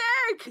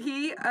Twarzek!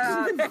 He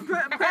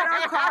put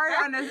our card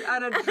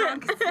on a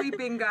drunk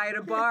sleeping guy at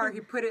a bar. He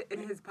put it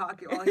in his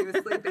pocket while he was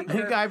sleeping.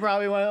 The guy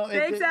probably went.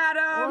 Thanks,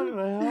 Adam. What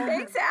the hell?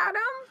 Thanks,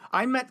 Adam.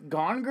 I met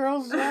Gone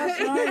Girls last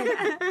night.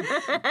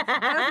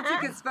 I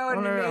took his phone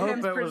and I made hope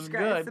him it was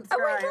good. Oh, I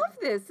subscribe. love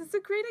this. It's a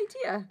great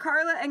idea.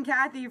 Carla and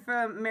Kathy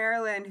from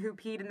Maryland who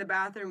peed in the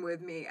bathroom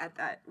with me at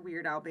that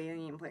weird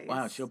Albanian place.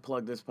 Wow, she'll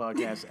plug this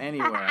podcast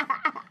anywhere.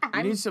 You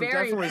I'm need some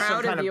very definitely some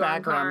proud kind of you,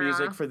 background Ankara.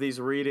 music for these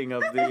reading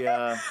of the.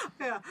 Yeah,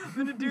 I'm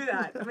gonna do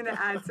that. I'm gonna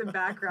add some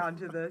background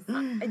to this.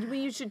 And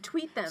you should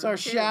tweet them. It's our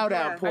too. shout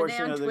Yeah. out Are they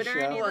portion on of the Twitter,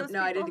 any show. of those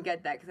No, I people? didn't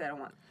get that because I don't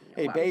want.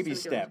 Hey, wow, baby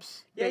so doing-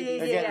 steps. Yeah.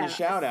 They're getting the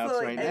shout outs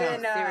Slowly. right now.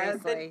 And then,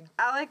 Seriously. then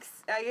Alex,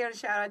 I got a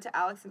shout out to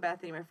Alex and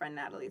Bethany, my friend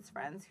Natalie's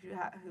friends,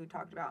 who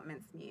talked about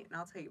minced meat, and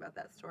I'll tell you about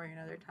that story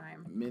another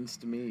time.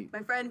 Minced meat.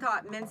 My friend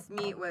thought minced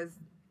meat was.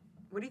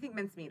 What do you think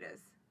minced meat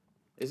is?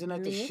 Isn't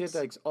that the Meat? shit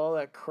that's all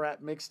that crap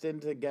mixed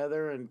in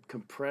together and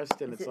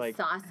compressed and Is it's it like.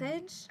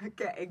 sausage?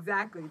 Okay,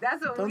 exactly.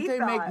 That's what Don't we they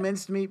thought. make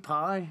minced meat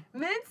pie?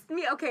 Minced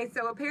meat. Okay,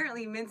 so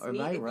apparently minced Am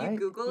meat. I If right? you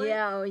Google it,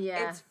 Yeah, oh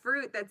yeah. it's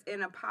fruit that's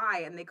in a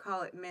pie, and they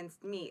call it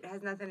minced meat. It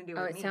has nothing to do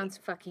Oh, with it meat. sounds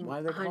fucking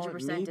Why they call it 100%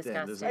 meat then? Does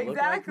disgusting. it look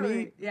like Exactly.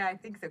 meat? Yeah, I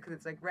think so because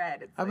it's like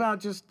red. It's How like, about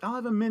just, I'll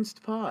have a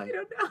minced pie. I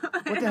don't know.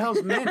 What the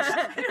hell's minced?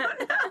 I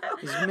don't know.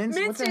 Is mince,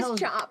 what Mince the hell is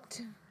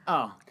chopped.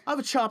 Oh, I have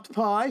a chopped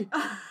pie.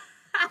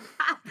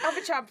 Of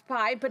a chopped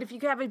pie, but if you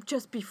could have it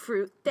just be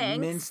fruit, thanks.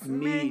 Minced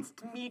meat.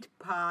 Minced meat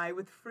pie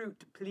with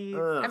fruit, please.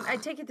 Ugh. I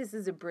take it this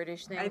is a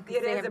British thing. It 'cause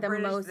is they a have the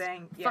British most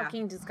thing, yeah.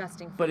 fucking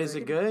disgusting food. But is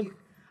it good?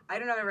 I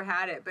don't know. I've never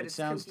had it, but It it's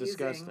sounds confusing.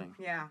 disgusting.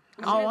 Yeah.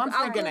 Oh, I'm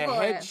I'll thinking of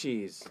Google head it.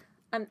 cheese.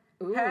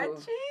 Ooh. Head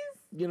cheese?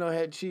 You know what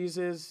head cheese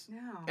is? No.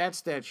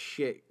 That's that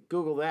shit.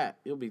 Google that.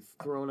 You'll be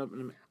thrown up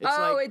in a minute.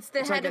 It's the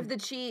head like of the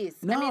cheese.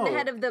 I mean, the No.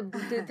 head of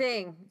the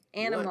thing.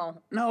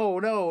 Animal.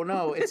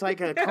 No. It's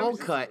like a cold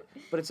cut,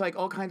 but it's like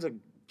all kinds of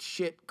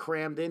shit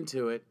crammed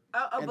into it.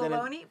 Oh, and then it-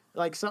 bologna?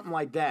 like something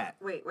like that.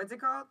 Wait, what's it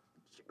called?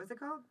 What's it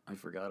called? I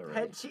forgot already.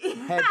 Head cheese.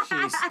 Head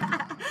cheese.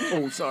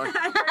 Oh, sorry.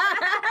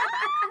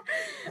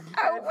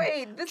 Oh,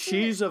 wait. This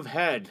Cheese of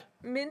head.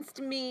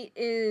 minced meat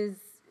is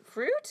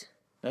fruit?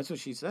 That's what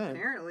she said.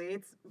 Apparently,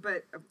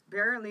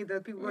 apparently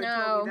the people who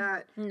No, told me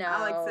that, no.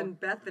 Alex and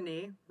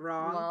Bethany,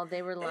 wrong. Well,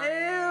 they were Ew.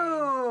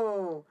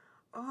 lying.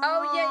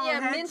 Oh, yeah,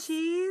 head mince-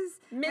 cheese.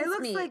 mince it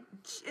looks meat. like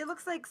it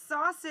looks like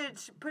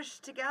sausage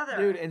pushed together.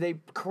 Dude, and they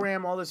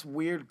cram all this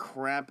weird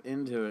crap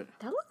into it.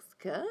 That looks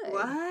good.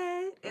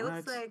 What? It What?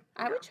 looks like.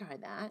 I would try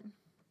that.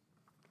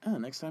 Oh,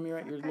 next time you're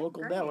at your Okay,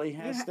 local great. deli,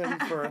 ask them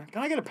for.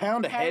 Can I get a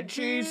pound of head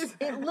cheese?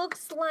 It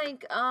looks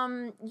like,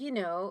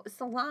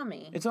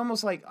 salami. It's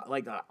almost like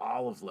an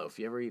olive loaf.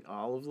 You ever eat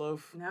olive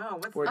loaf? No,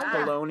 what's Where it's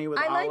that? bologna with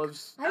I like-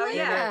 olives. I like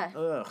yeah. that.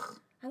 Ugh.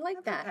 I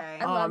like that. okay.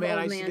 I Oh love man,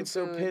 I old used to get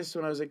so food. pissed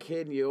when I was a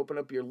kid and you open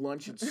up your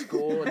lunch at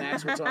school and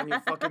that's what's on your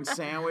fucking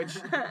sandwich.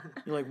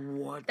 You're like,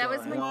 what That the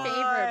was my hell?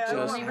 favorite. Just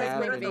Bologna was my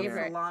happened to me.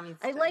 favorite.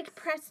 I like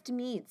pressed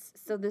meats,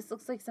 so this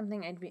looks like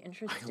something I'd be I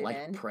interested like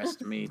in.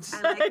 pressed meats.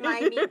 I like my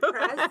meat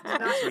pressed.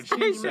 That's what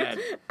she said.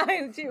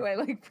 I do. I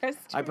like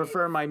pressed. I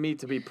prefer my meat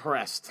to be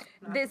pressed.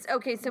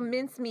 So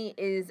mincemeat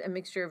is a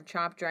mixture of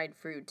chopped dried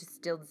fruit,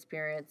 distilled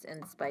spirits,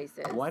 and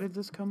spices. Why did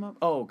this come up?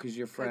 Oh, because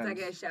you're It's friends. like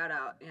a shout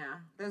out. Yeah.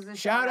 Those are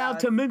Shout out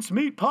to shout-outs.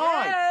 mincemeat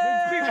pie.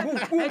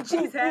 Head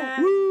cheese head.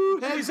 Woo,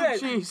 head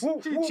cheese.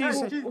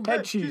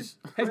 Head cheese.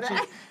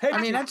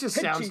 I mean, that just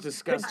sounds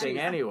disgusting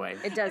anyway.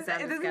 It does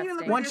sound It doesn't even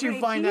look disgusting. like Once you there's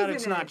any find out cheese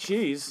it's in not it.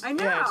 cheese, I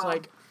know. yeah, it's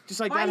like just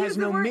like Why that has use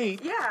the no word-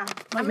 meat. Yeah.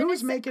 Like, gonna who's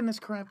say- making this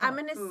crap? I'm up?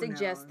 gonna Who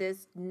suggest knows?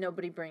 this.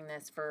 Nobody bring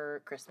this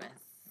for Christmas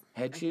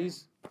Head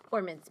cheese.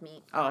 or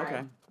mincemeat. Oh,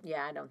 okay.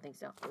 Yeah, I don't think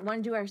so.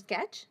 Want to do our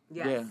sketch?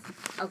 Yes.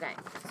 Yeah. Okay.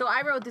 So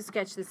I wrote the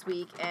sketch this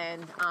week,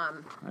 and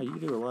Oh, you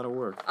do a lot of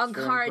work. It's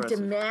very Ankara impressive.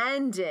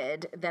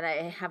 demanded that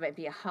I have it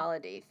be a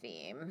holiday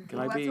theme. Can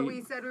Well, I that's be? what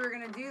we said we were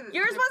gonna do.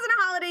 Yours wasn't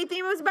a holiday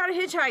theme. It was about a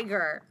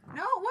hitchhiker.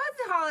 No, it was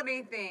a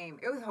holiday theme.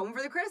 It was Home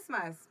for the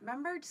Christmas.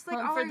 Remember, just like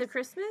Home all for our- the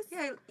Christmas?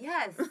 Yeah.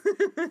 Yes.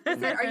 I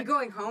said, are you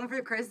going home for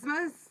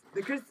Christmas?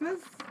 The Christmas?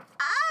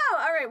 Oh,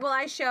 all right. Well,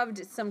 I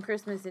shoved some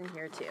Christmas in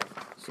here too,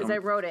 because Some- I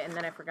wrote it and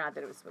then I forgot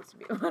that it was supposed to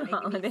be a Making me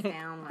holiday.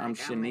 sound like I'm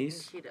making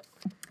Shanice. shit up.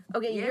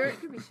 Okay, Yeah, you're it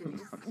could be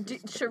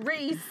Shanice.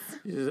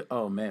 Charisse.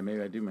 Oh man,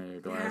 maybe I do my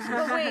glasses.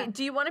 But wait,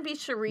 do you want to be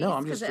Charisse? No,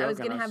 I'm just Because joking. I was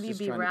gonna have you just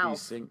be trying to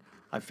Ralph.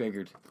 I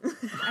figured.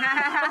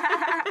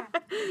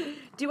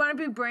 Do you want to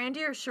be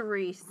Brandy or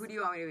Charisse? Who do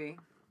you want me to be?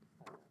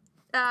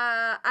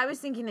 I was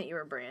thinking that you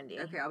were Brandy.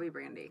 Okay, I'll be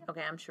Brandy.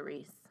 Okay, I'm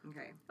Charisse.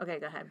 Okay. Okay,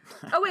 go ahead.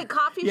 Oh wait,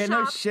 coffee Yeah,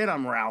 no shop. shit,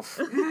 I'm Ralph.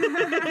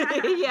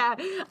 Yeah,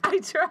 I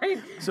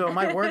tried. So am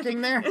I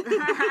working there?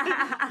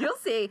 You'll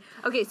see.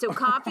 Okay, so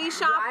coffee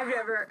shop. I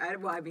have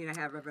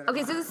read.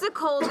 Okay, so this is a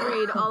cold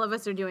read. All of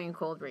us are doing a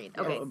cold read.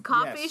 Okay,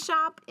 coffee yes.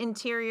 shop,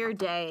 interior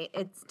day.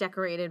 It's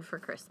decorated for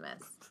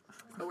Christmas.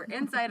 So we're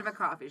inside of a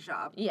coffee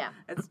shop. Yeah.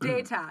 It's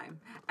daytime,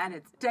 and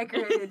it's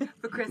decorated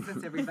for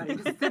Christmas, everybody.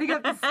 Just setting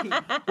up the scene.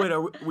 Wait,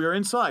 we're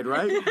inside,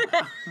 right?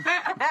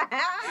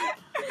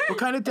 What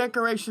kind of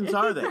decorations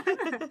are they?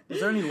 Is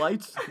there any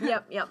lights?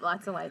 Yep,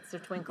 lots of lights. They're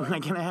twinkling. Am I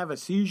gonna have a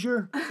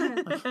seizure?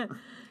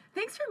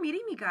 Thanks for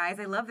meeting me,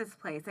 guys. I love this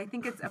place. I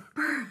think it's a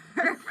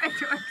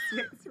perfect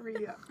workspace for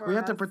you. We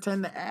have to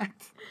pretend to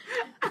act.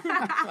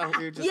 Oh,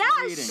 you're just Yeah,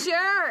 reading.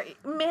 sure.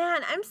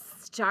 Man, I'm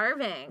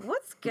starving.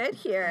 What's good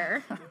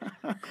here?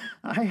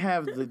 I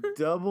have the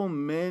double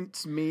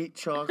mint meat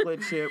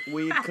chocolate chip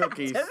weed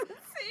cookies.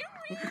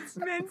 It's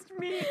minced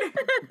meat.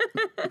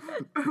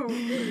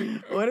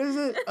 What is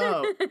it?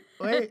 Oh,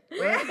 wait.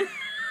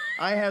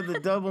 I had the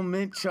double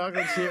mint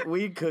chocolate chip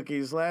weed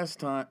cookies last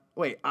time.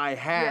 Wait, I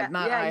had,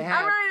 I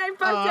had. All right, I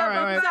fucked up.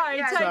 I'm sorry.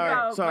 Yeah,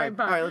 Typo. Sorry.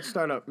 My All right, let's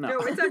start up. No,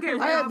 it's okay.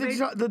 I had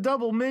the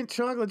double mint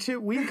chocolate chip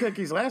weed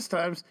cookies last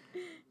time.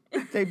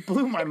 They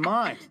blew my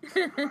mind.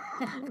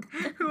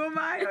 Who am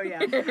I? Oh, yeah.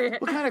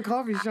 What kind of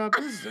coffee shop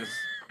is this?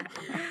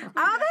 Oh,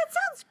 that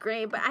sounds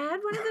great, but I had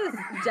one of those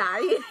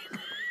diet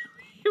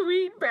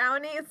wheat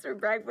brownies for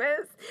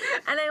breakfast,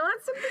 and I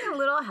want something a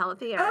little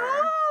healthier.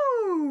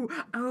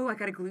 Oh, I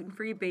got a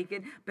gluten-free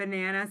bacon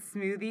banana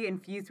smoothie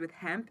infused with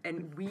hemp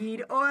and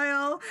weed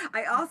oil.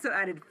 I also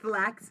added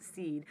flax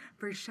seed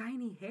for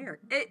shiny hair.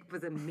 It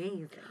was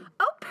amazing.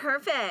 Oh,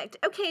 perfect.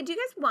 Okay, do you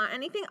guys want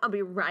anything? I'll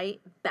be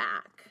right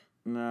back.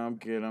 No, I'm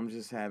good. I'm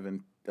just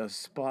having a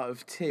spot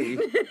of tea. I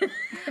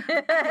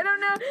don't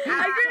know.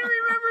 I couldn't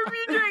remember if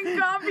you drank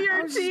coffee or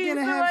I'm just tea.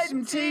 gonna so have I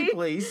some tea,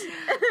 please.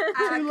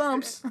 2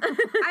 lumps.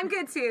 I'm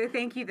good too.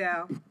 Thank you,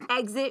 though.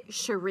 Exit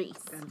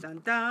Charisse. Dun,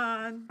 dun,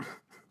 dun.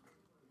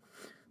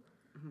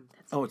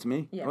 Oh, it's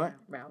me? Yeah, What?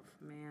 Ralph.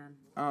 Man.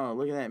 Oh,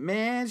 look at that.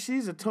 Man,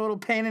 she's a total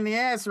pain in the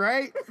ass,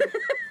 right?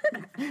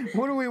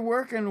 What are we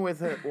working with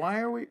her? Why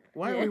are we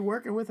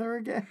working with her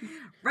again?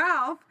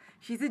 Ralph,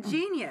 she's a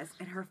genius,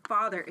 and her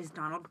father is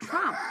Donald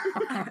Trump.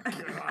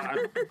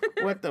 God,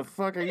 what the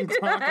fuck are you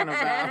talking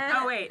about?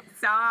 Oh, wait.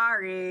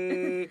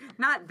 Sorry.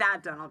 Not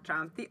that Donald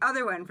Trump. The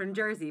other one from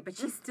Jersey. But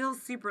she's still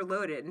super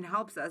loaded and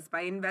helps us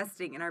by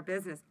investing in our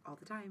business all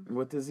the time.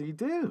 What does he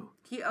do?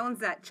 He owns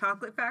that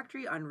chocolate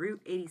factory on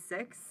Route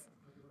 86.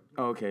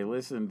 Okay,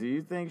 listen, do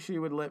you think she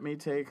would let me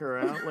take her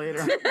out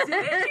later? Didn't you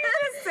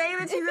just say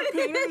that she's a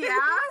pain in the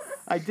ass?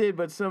 I did,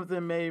 but something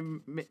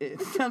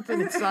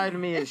inside of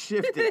me has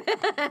shifted.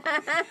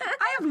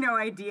 I have no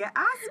idea.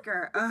 Ask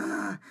her.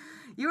 Ugh.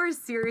 You are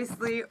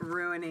seriously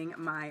ruining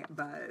my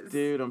buzz.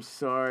 Dude, I'm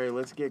sorry.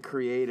 Let's get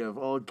creative.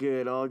 All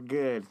good, all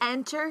good.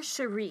 Enter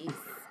Charisse.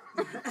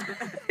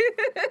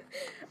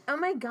 Oh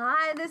my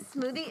god, this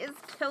smoothie is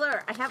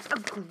killer. I have a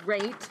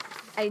great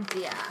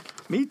idea.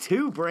 Me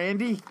too,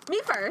 Brandy. Me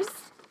first.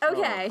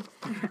 Okay.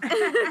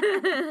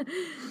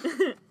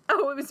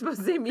 Oh, it was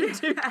supposed to say me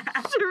too.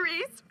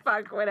 Charisse.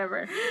 Fuck,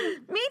 whatever.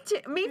 Me too.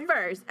 Me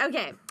first.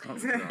 Okay.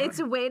 It's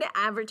a way to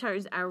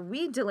advertise our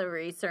weed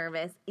delivery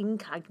service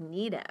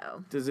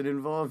incognito. Does it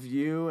involve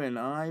you and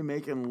I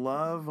making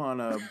love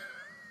on a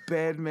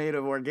bed made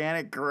of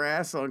organic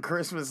grass on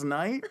Christmas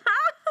night?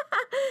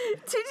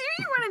 Did you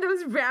eat one of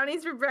those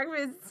brownies for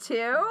breakfast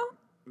too?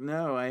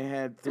 No, I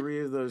had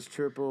 3 of those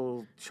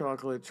triple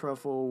chocolate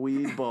truffle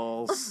weed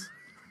balls.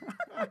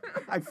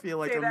 I feel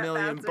like Say $1 that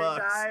million faster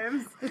bucks.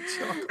 times.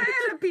 I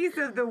had a piece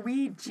of the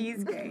weed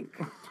cheesecake.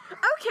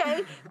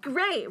 Okay,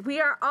 great. We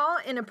are all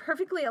in a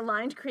perfectly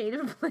aligned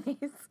creative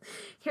place.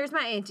 Here's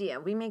my idea.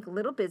 We make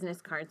little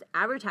business cards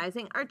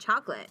advertising our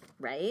chocolate,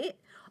 right?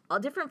 All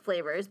different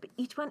flavors, but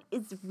each one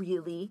is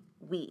really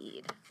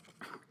weed.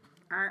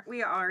 Aren't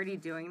we already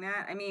doing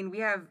that? I mean, we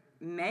have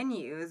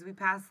menus. We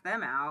pass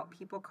them out.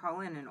 People call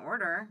in and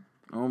order.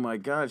 Oh my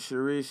God,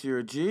 Charisse, you're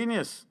a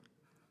genius.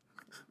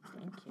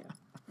 Thank you.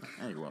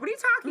 What are you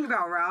talking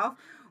about, Ralph?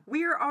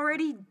 We are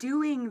already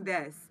doing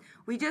this.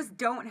 We just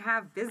don't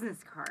have business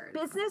cards.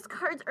 Business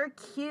cards are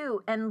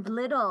cute and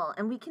little,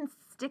 and we can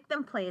stick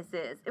them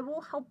places. It will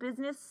help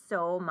business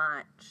so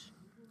much.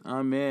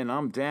 I'm in.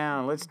 I'm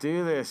down. Let's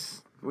do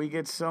this. We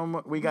got so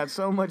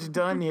much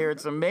done here.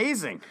 It's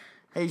amazing.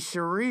 Hey,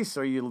 Charisse,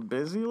 are you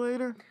busy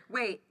later?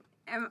 Wait,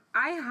 am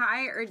I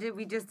high or did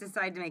we just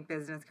decide to make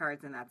business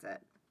cards and that's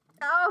it?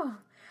 Oh,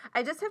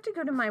 I just have to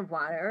go to my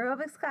water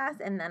aerobics class,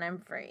 and then I'm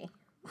free.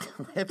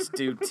 Let's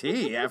do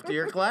tea after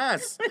your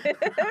class.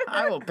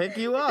 I will pick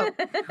you up.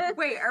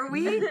 Wait, are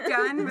we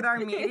done with our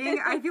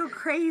meeting? I feel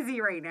crazy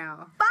right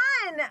now.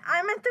 Fun!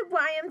 I'm at the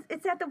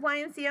It's at the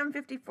YMCA on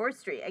 54th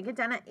Street. I get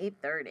done at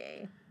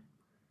 8:30.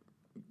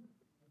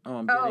 Oh,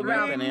 I'm getting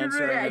up and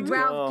answering a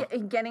call. Ralph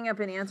getting up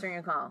and answering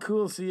a call.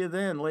 Cool, see you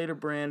then. Later,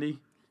 Brandy.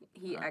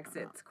 He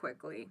exits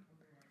quickly.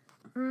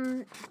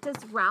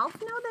 Does Ralph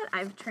know that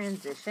I've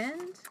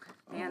transitioned?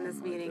 Man, this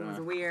meeting was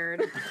God.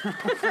 weird.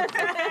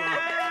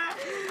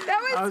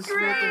 That I was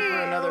great. looking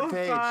for another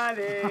page.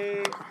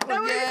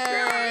 Funny.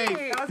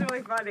 Yay! That was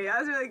really funny. That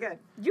was really good.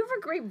 You have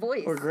a great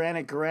voice. Or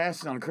granite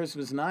grass on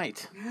Christmas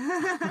night.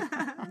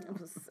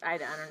 I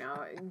don't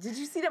know. Did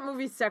you see that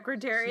movie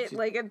Secretariat?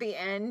 Like at the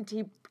end,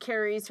 he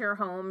carries her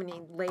home and he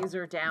lays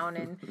her down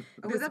and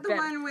Was that the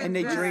one with And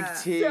they drink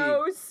tea.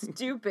 so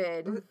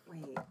stupid.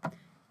 Wait.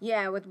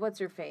 Yeah, with what's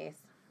her face?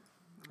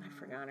 I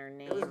forgot her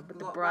name. It was With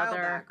the a while brother.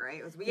 back, right?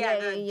 It was Yeah,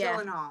 the yeah.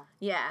 Gyllenhaal.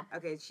 Yeah,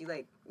 Okay, she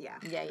yeah.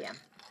 yeah.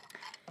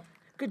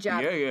 Good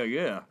job.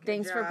 Yeah.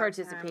 Thanks for job,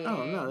 participating.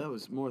 Oh, no, that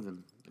was more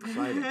than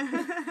exciting.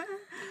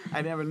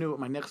 I never knew what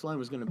my next line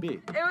was going to be.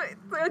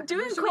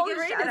 Doing Should we cold give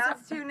read shout is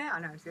outs to now?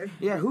 No, I'm just kidding.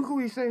 Yeah, who can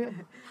we say?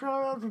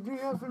 Shout out to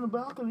DF in the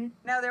balcony.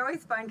 No, they're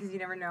always fun because you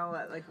never know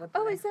what the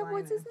Oh, next is that line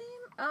what's his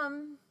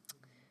name?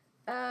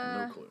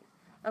 No clue.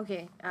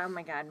 Okay. Oh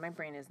my God, my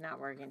brain is not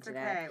working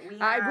today. okay.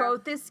 I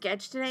wrote this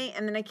sketch today,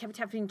 and then I kept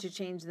having to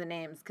change the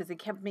names because they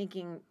kept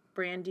making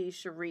Brandy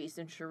Charisse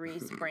and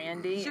Charisse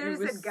Brandy. Should and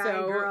have it was said guy,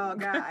 so... girl,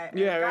 guy.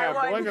 Yeah, guy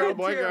one, boy, girl, two.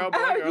 boy, girl, boy,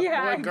 Oh, girl,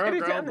 yeah, I boy, girl, could've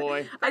girl, done that.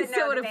 boy. I But still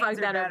no, would the have fucked names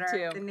are that up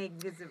better. too. The name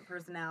gives it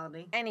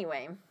personality.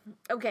 Anyway,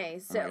 okay,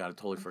 so Oh my God, I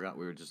totally forgot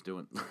we were just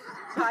doing. I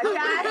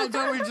Podcast.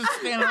 thought we were just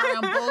standing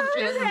around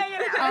bullshitting. Hanging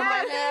out. I'm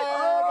like,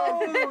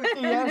 Oh,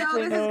 yeah, you know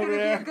this is going to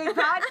be a good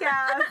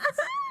podcast.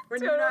 We're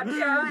not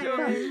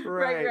trying.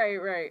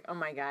 Right. Oh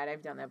my God,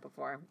 I've done that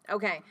before.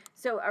 Okay,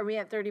 so are we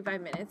at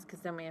 35 minutes? Because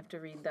then we have to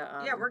read the.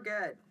 Yeah, we're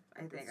good. I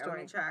think. I story.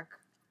 want to check.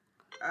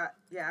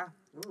 Yeah.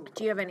 Ooh.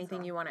 Do you have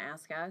anything you want to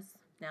ask us?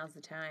 Now's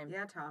the time.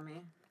 Yeah,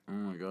 Tommy. Oh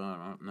my God,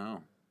 I don't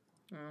know.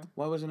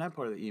 Why wasn't that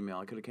part of the email?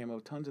 I could have came up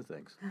with tons of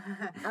things.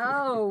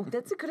 Oh,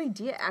 that's a good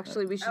idea.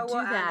 Actually, we should Oh,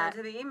 we'll do add that. that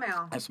to the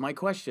email. That's my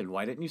question.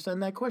 Why didn't you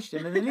send that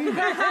question in an email?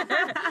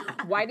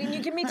 Why didn't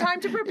you give me time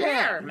to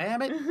prepare?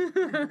 Damn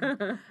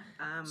it.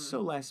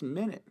 So last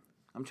minute.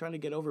 I'm trying to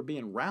get over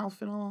being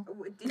Ralph and all.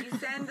 Did you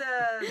send the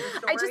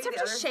story? I just have the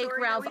to other shake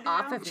story Ralph that we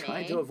off do? of me.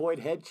 Trying to avoid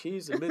head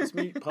cheese and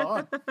mincemeat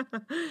pie.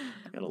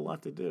 I got a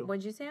lot to do.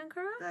 What'd you say,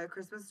 Ankara? The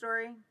Christmas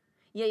story?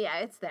 Yeah,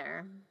 it's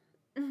there.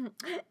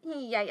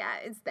 Yeah,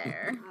 it's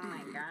there. Oh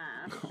my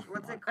gosh.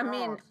 What's it I called?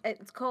 mean,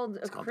 it's called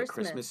It's called The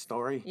Christmas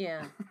Story.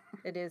 Yeah,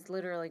 it is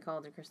literally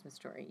called A Christmas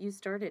Story. You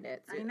started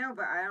it. I know,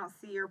 but I don't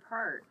see your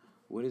part.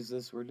 What is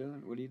this we're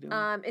doing? What are you doing?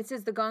 It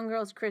says The Gone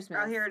Girl's Christmas.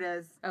 Oh, here it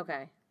is.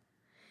 Okay.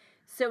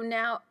 So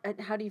now,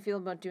 how do you feel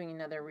about doing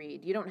another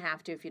read? You don't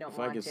have to if you don't if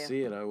want I could to.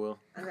 see it, I will.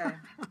 Okay.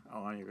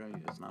 Oh, you're right.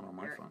 It's not on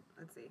my Here, phone.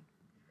 let's see.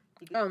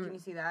 Can you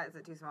see that? Is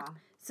it too small?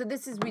 So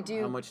this is we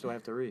do. How much do I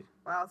have to read?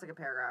 Well, it's like a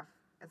paragraph.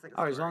 It's like a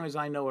Oh, as story. long as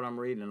I know what I'm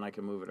reading and I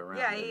can move it around.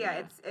 Yeah.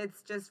 then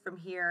It's just from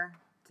here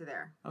to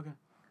there. Okay.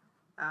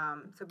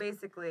 So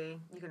basically,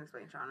 you can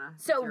explain, Shauna.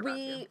 since So you're about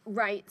we to.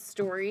 write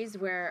stories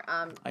where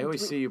I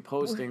always see you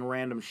posting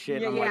random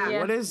shit. Yeah, I'm yeah. like,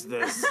 what is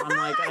this? I'm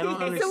like, I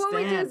don't understand. So what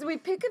we do is we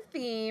pick a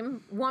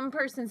theme. One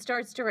person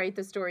starts to write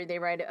the story. They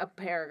write a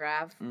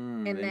paragraph,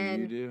 and then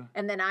then you do?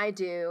 and then I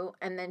do,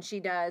 and then she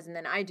does, and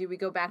then I do. We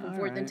go back and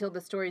forth right. until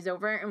the story's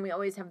over, and we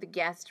always have the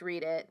guest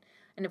read it.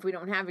 And if we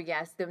don't have a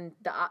guest, then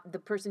the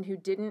person who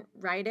didn't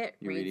write it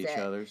You reads read each it.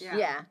 other's?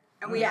 Yeah.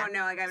 And we Yeah. don't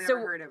know. Like, I've So,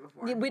 never heard it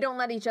before. We don't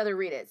let each other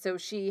read it. So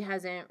she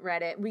hasn't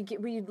read it.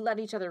 We let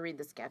each other read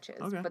the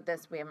sketches, Okay. but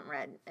this we haven't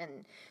read.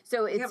 And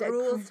so We it's have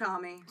rules,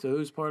 Tommy. So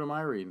whose part am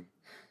I reading?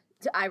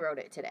 I wrote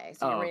it today,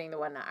 so Oh. you're reading the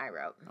one that I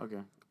wrote.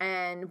 Okay.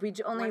 And we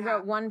only What wrote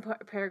hap- one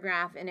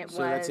paragraph, and it was.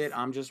 So that's it?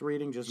 I'm just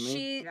reading, just me?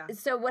 She. Yeah.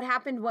 So what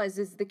happened was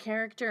the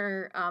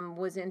character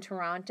was in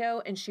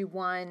Toronto, and she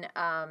won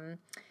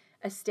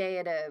a stay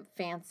at a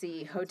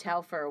fancy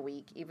hotel for a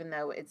week, even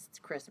though it's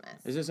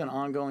Christmas. Is this an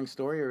ongoing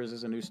story or is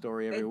this a new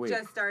story every It week?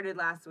 just started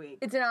last week.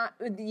 It's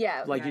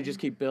yeah. Like you just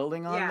keep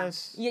building on Yeah.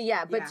 this?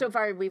 Yeah, but Yeah. so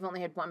far we've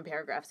only had one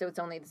paragraph, so it's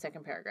only the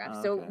second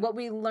paragraph. So Okay. what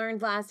we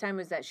learned last time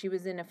was that she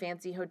was in a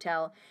fancy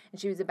hotel, and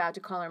she was about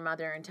to call her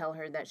mother and tell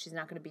her that she's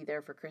not going to be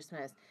there for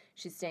Christmas.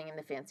 She's staying in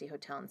the fancy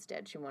hotel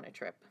instead. She won a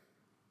trip.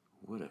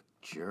 What a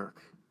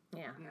jerk.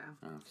 Yeah. Yeah.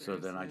 Oh, so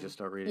then I just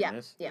start reading Yeah.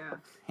 this? Yeah.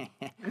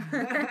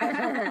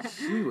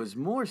 She was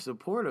more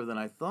supportive than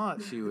I thought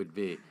she would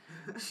be.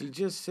 She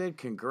just said,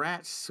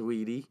 "Congrats,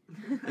 sweetie.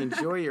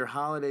 Enjoy your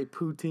holiday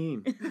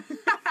poutine."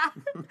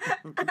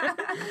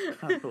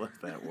 I love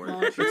that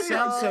word. It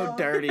sounds so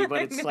dirty,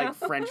 but it's like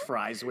French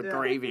fries with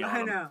gravy on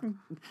I them.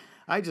 know.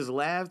 I just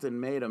laughed and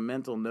made a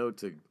mental note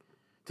to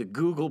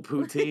Google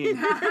poutine.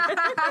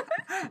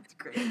 It's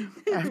great.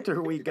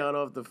 After we got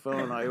off the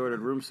phone, I ordered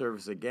room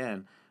service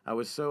again. I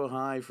was so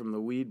high from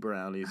the weed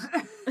brownies,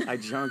 I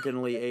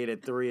drunkenly ate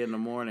at 3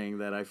 a.m.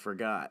 that I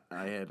forgot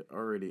I had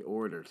already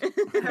ordered.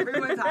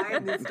 Everyone's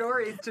hiding the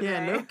stories today.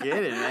 Yeah, no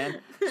kidding, man.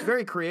 It's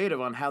very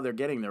creative on how they're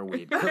getting their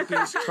weed.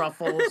 Cookies,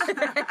 truffles,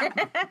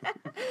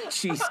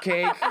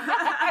 cheesecake,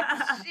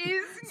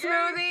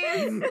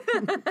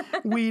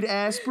 Smoothies. weed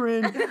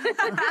aspirin.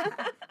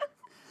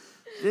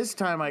 This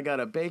time I got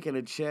a bacon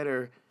and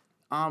cheddar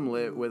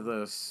omelet with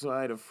a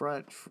side of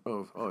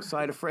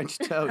French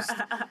toast.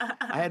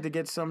 I had to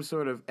get some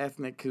sort of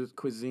ethnic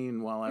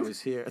cuisine while I was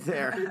here.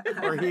 There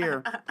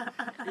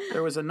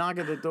was a knock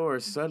at the door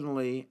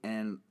suddenly,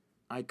 and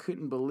I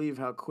couldn't believe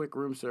how quick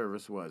room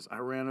service was. I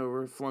ran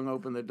over, flung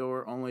open the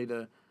door, only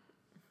to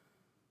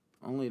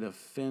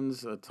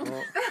fins a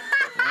tall.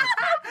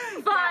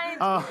 Fine.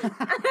 Oh,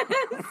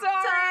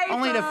 Sorry.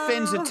 only to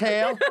fins a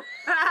tail.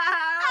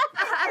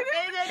 I'm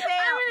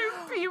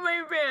gonna pee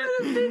my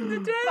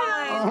pants.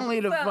 Fine.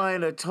 Only to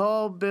find a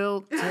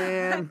tall-built,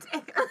 tan,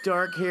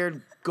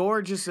 dark-haired,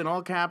 gorgeous in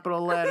all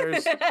capital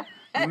letters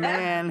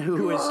man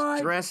who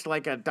was dressed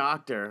like a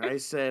doctor. I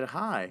said,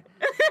 "Hi."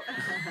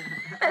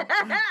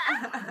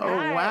 Oh,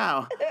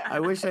 wow. I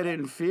wish I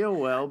didn't feel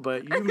well,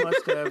 but you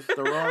must have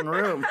the wrong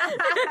room.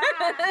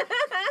 I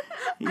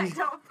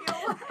don't feel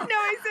well. No,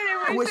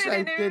 I wish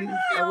I didn't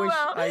feel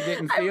well. I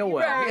didn't feel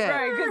well. Right, Yeah.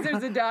 right, because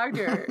there's a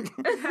doctor.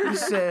 He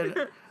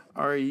said,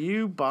 "Are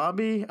you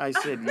Bobby?" I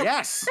said,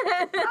 "Yes."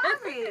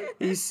 Bobby.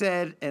 He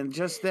said, and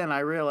just then I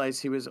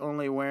realized he was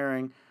only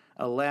wearing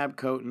a lab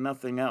coat and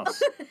nothing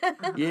else.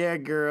 "Yeah,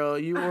 girl,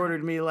 you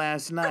ordered me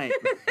last night."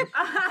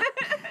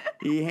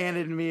 He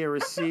handed me a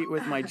receipt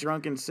with my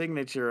drunken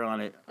signature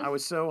on it. I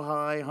was so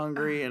high,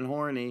 hungry, and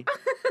horny,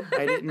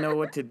 I didn't know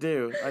what to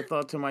do. I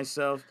thought to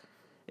myself,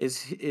 is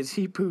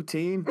he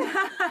poutine?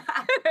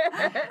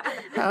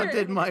 How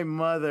did my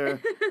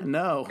mother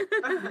know?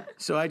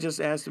 So I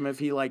just asked him if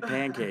he liked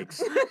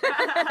pancakes.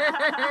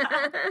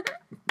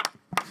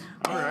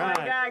 All right.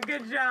 Oh my God,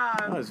 good That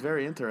job. was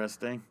very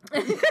interesting.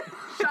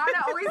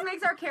 Shauna always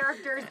makes our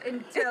characters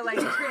into like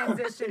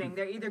transitioning.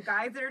 They're either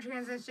guys that are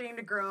transitioning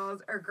to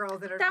girls or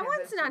girls that are That transitioning.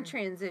 one's not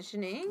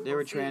transitioning. They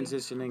were see.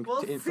 transitioning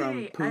We'll from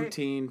see.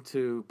 poutine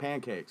to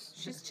pancakes.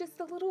 She's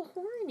just a little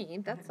horny,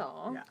 that's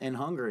all. Yeah. And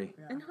hungry.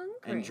 And hungry.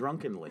 And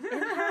drunkenly.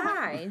 And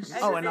high.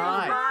 Oh, and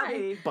I.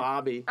 Bobby.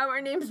 Bobby. Oh,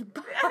 her name's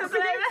That's what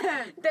Bobby. I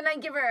meant. Then I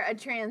give her a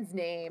trans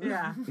name.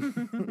 Yeah.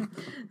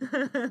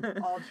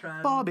 All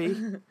trans. Bobby.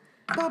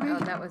 Bobby. Oh,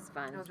 that was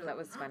fun. was really That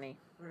was funny.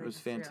 It was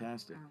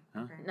fantastic.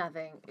 Huh? Okay.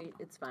 Nothing.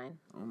 It's fine.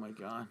 Oh my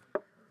God.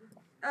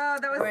 Oh,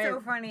 that was Right. so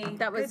funny.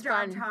 That was Good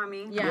job, fun.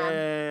 Tommy. Yeah.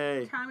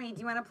 Yay. Tommy, do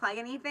you want to plug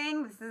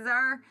anything? This is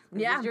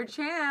your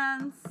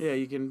chance. Yeah,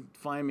 you can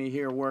find me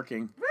here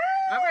working.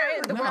 All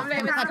right. The No, world I'm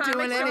famous not comic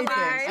doing show anything.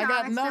 live. I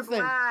got Comic Strip nothing.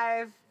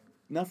 Live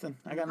Nothing.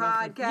 I got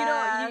nothing.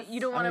 podcast. You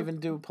don't I want don't to. even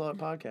do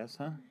podcasts,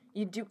 huh?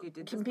 You do. You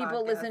did Can this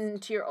people podcast. listen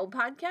to your old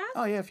podcast?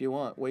 Oh, yeah, if you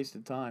want.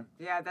 Wasted time.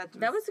 Yeah, That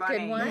was a good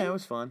funny. one. Yeah, it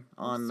was fun.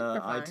 On super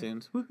fun.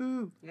 iTunes.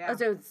 Woohoo. Yeah. Oh,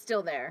 so it's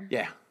still there.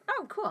 Yeah.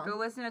 Oh, cool. Go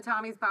listen to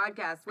Tommy's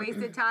podcast,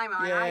 Wasted Time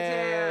on iTunes.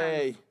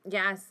 Yay.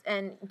 Yes.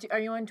 And are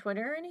you on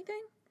Twitter or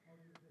anything?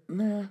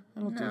 Nah, I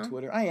don't No. do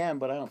Twitter. I am,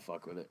 but I don't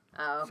fuck with it.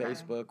 Oh, okay.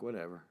 Facebook,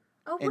 whatever.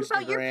 Oh, what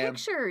about your Instagram.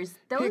 pictures?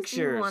 Those you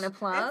Pictures. want to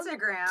plug?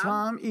 Instagram.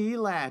 Tom E.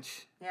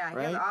 Latch. Yeah, he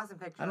right? has awesome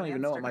pictures. I don't on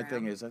even know what my Instagram.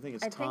 thing is. I think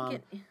it's I think Tom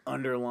it-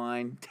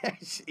 underline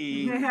dash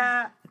E.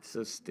 Yeah. It's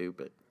so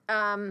stupid.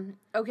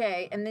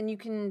 Okay, and then you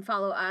can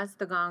follow us,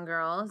 the Gone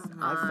Girls,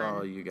 I on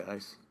follow you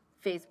guys.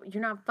 Facebook.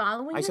 You're not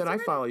following I us said I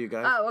already? follow you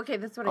guys. Oh, okay,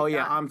 that's what I Oh thought.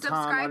 yeah, I'm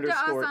Tom Subscribe to us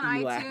underscore on E.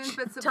 iTunes, Latch.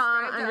 but subscribe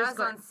Tom to us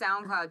underscore- on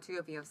SoundCloud too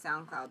if you have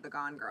SoundCloud, the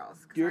Gone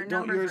Girls. 'cause Your, our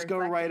don't numbers yours are go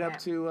right reflecting up it.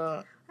 to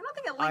I don't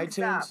think it links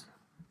iTunes? up.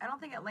 I don't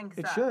think it links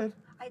It up. should.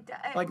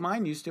 I Like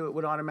mine used to, it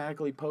would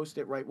automatically post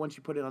it right once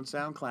you put it on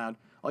SoundCloud.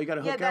 All you got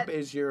to Yeah, hook up that-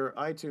 is your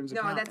iTunes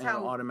No, account, that's and how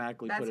it'll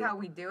automatically that's put it. how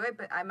we do it.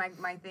 But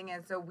my thing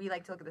is, so we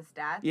like to look at the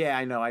stats. Yeah,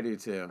 I know, I do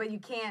too. But you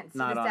can't see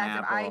Not the on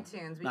stats Apple. of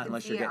iTunes. We Not can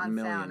unless see you're it getting on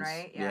millions. sound,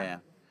 right? Yeah.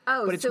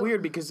 Oh, But it's so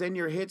weird because then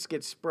your hits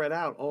get spread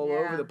out all Yeah.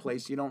 over the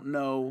place. You don't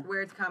know.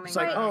 Where it's coming It's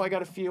like, from. oh, I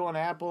got a few on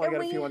Apple, I And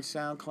got a we- few on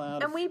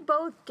SoundCloud. and we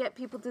both get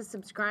people to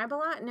subscribe a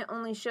lot, and it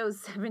only shows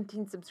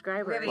 17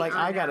 subscribers. Really? like on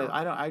I got it.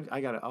 now.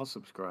 I got it. I'll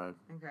subscribe.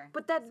 Okay.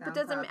 But that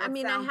doesn't. SoundCloud. I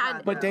mean, That's I had.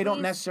 SoundCloud, But they don't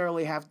Please-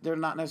 necessarily have. They're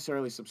not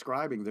necessarily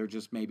subscribing. They're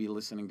just maybe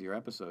listening to your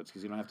episodes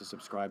because you don't have to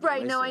subscribe. to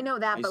Right, no, listen. I know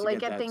that, used but to like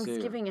get at that, too.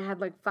 Thanksgiving, I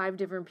had like 5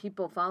 different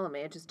people follow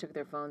me. I just took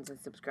their phones and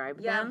subscribed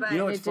to Yeah, them. but- You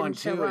know and what's it fun didn't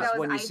show too is up. That was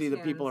when you see the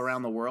people iTunes.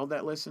 around the world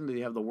that listen. Do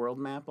you have the world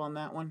map on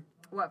that one?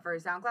 What, for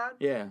SoundCloud?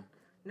 Yeah.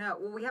 No.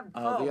 Well, we have The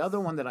Pulse.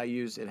 other one that I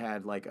used, it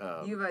had like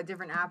a. You have a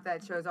different app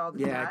that shows all the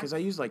Yeah, stats? because I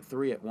used like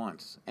 3 at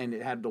once, and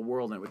it had the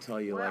world, and it would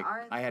tell you What like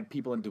are I had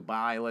people in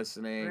Dubai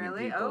listening.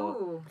 Really? And people,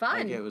 Oh. Fun.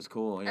 Like it was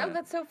cool. Yeah. Oh,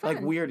 that's so Like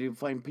fun. weird. You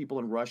find people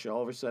in Russia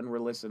all of a sudden were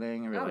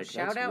listening, and you're Oh, like,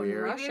 shout that's out in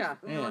weird. Russia.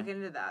 Maybe we Yeah. look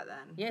into that then.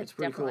 Yeah, It's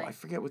pretty definitely. cool. I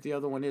forget what the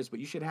other one is, but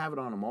you should have it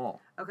on them all.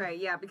 Okay,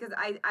 yeah, because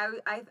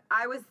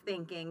I was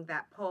thinking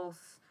that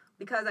Pulse,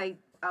 because I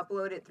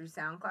upload it through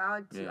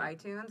SoundCloud to Yeah.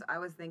 iTunes, I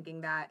was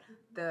thinking that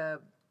the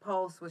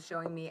Pulse was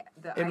showing me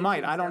the It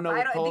might. iTunes I don't stuff. know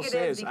what think Pulse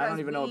it is. I don't because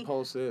even know what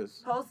Pulse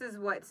is. Pulse is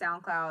what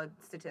SoundCloud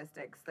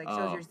statistics, like shows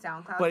Oh. your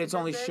SoundCloud But it's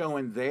only statistics.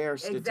 showing their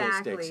statistics.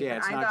 Exactly, Yeah, but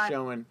it's I not thought-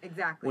 showing.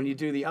 Exactly. When you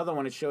do the other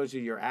one, it shows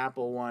you your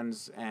Apple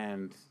ones,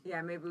 and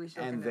Yeah, maybe we should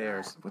look and into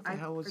theirs. that. What the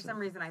hell was For it? some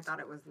reason, I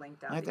thought it was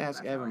linked up. I have to because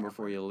ask that's Evan showing up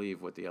before with- you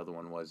leave what the other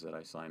one was that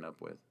I sign up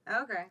with.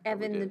 Okay.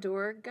 Evan, did. the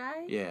door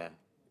guy Yeah,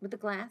 with the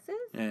glasses.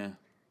 yeah.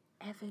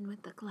 Evan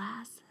with the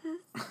glasses.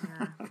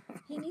 Yeah.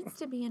 He needs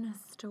to be in a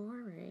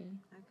story.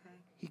 Okay.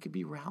 He could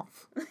be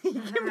Ralph. He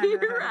can be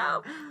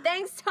Ralph.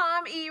 Thanks,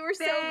 Tom E. You were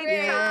so Thanks,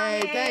 great. Tommy.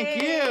 Yay,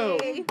 thank you.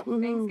 Thanks,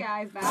 Woohoo.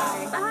 guys. Bye.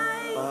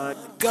 Bye.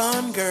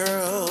 Gone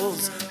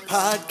Girls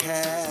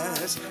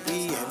podcast.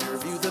 We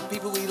interview the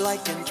people we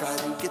like and try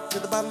to get to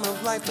the bottom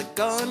of life. The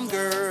Gone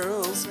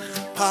Girls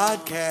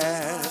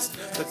podcast.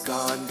 The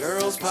Gone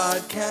Girls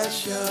podcast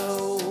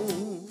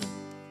show.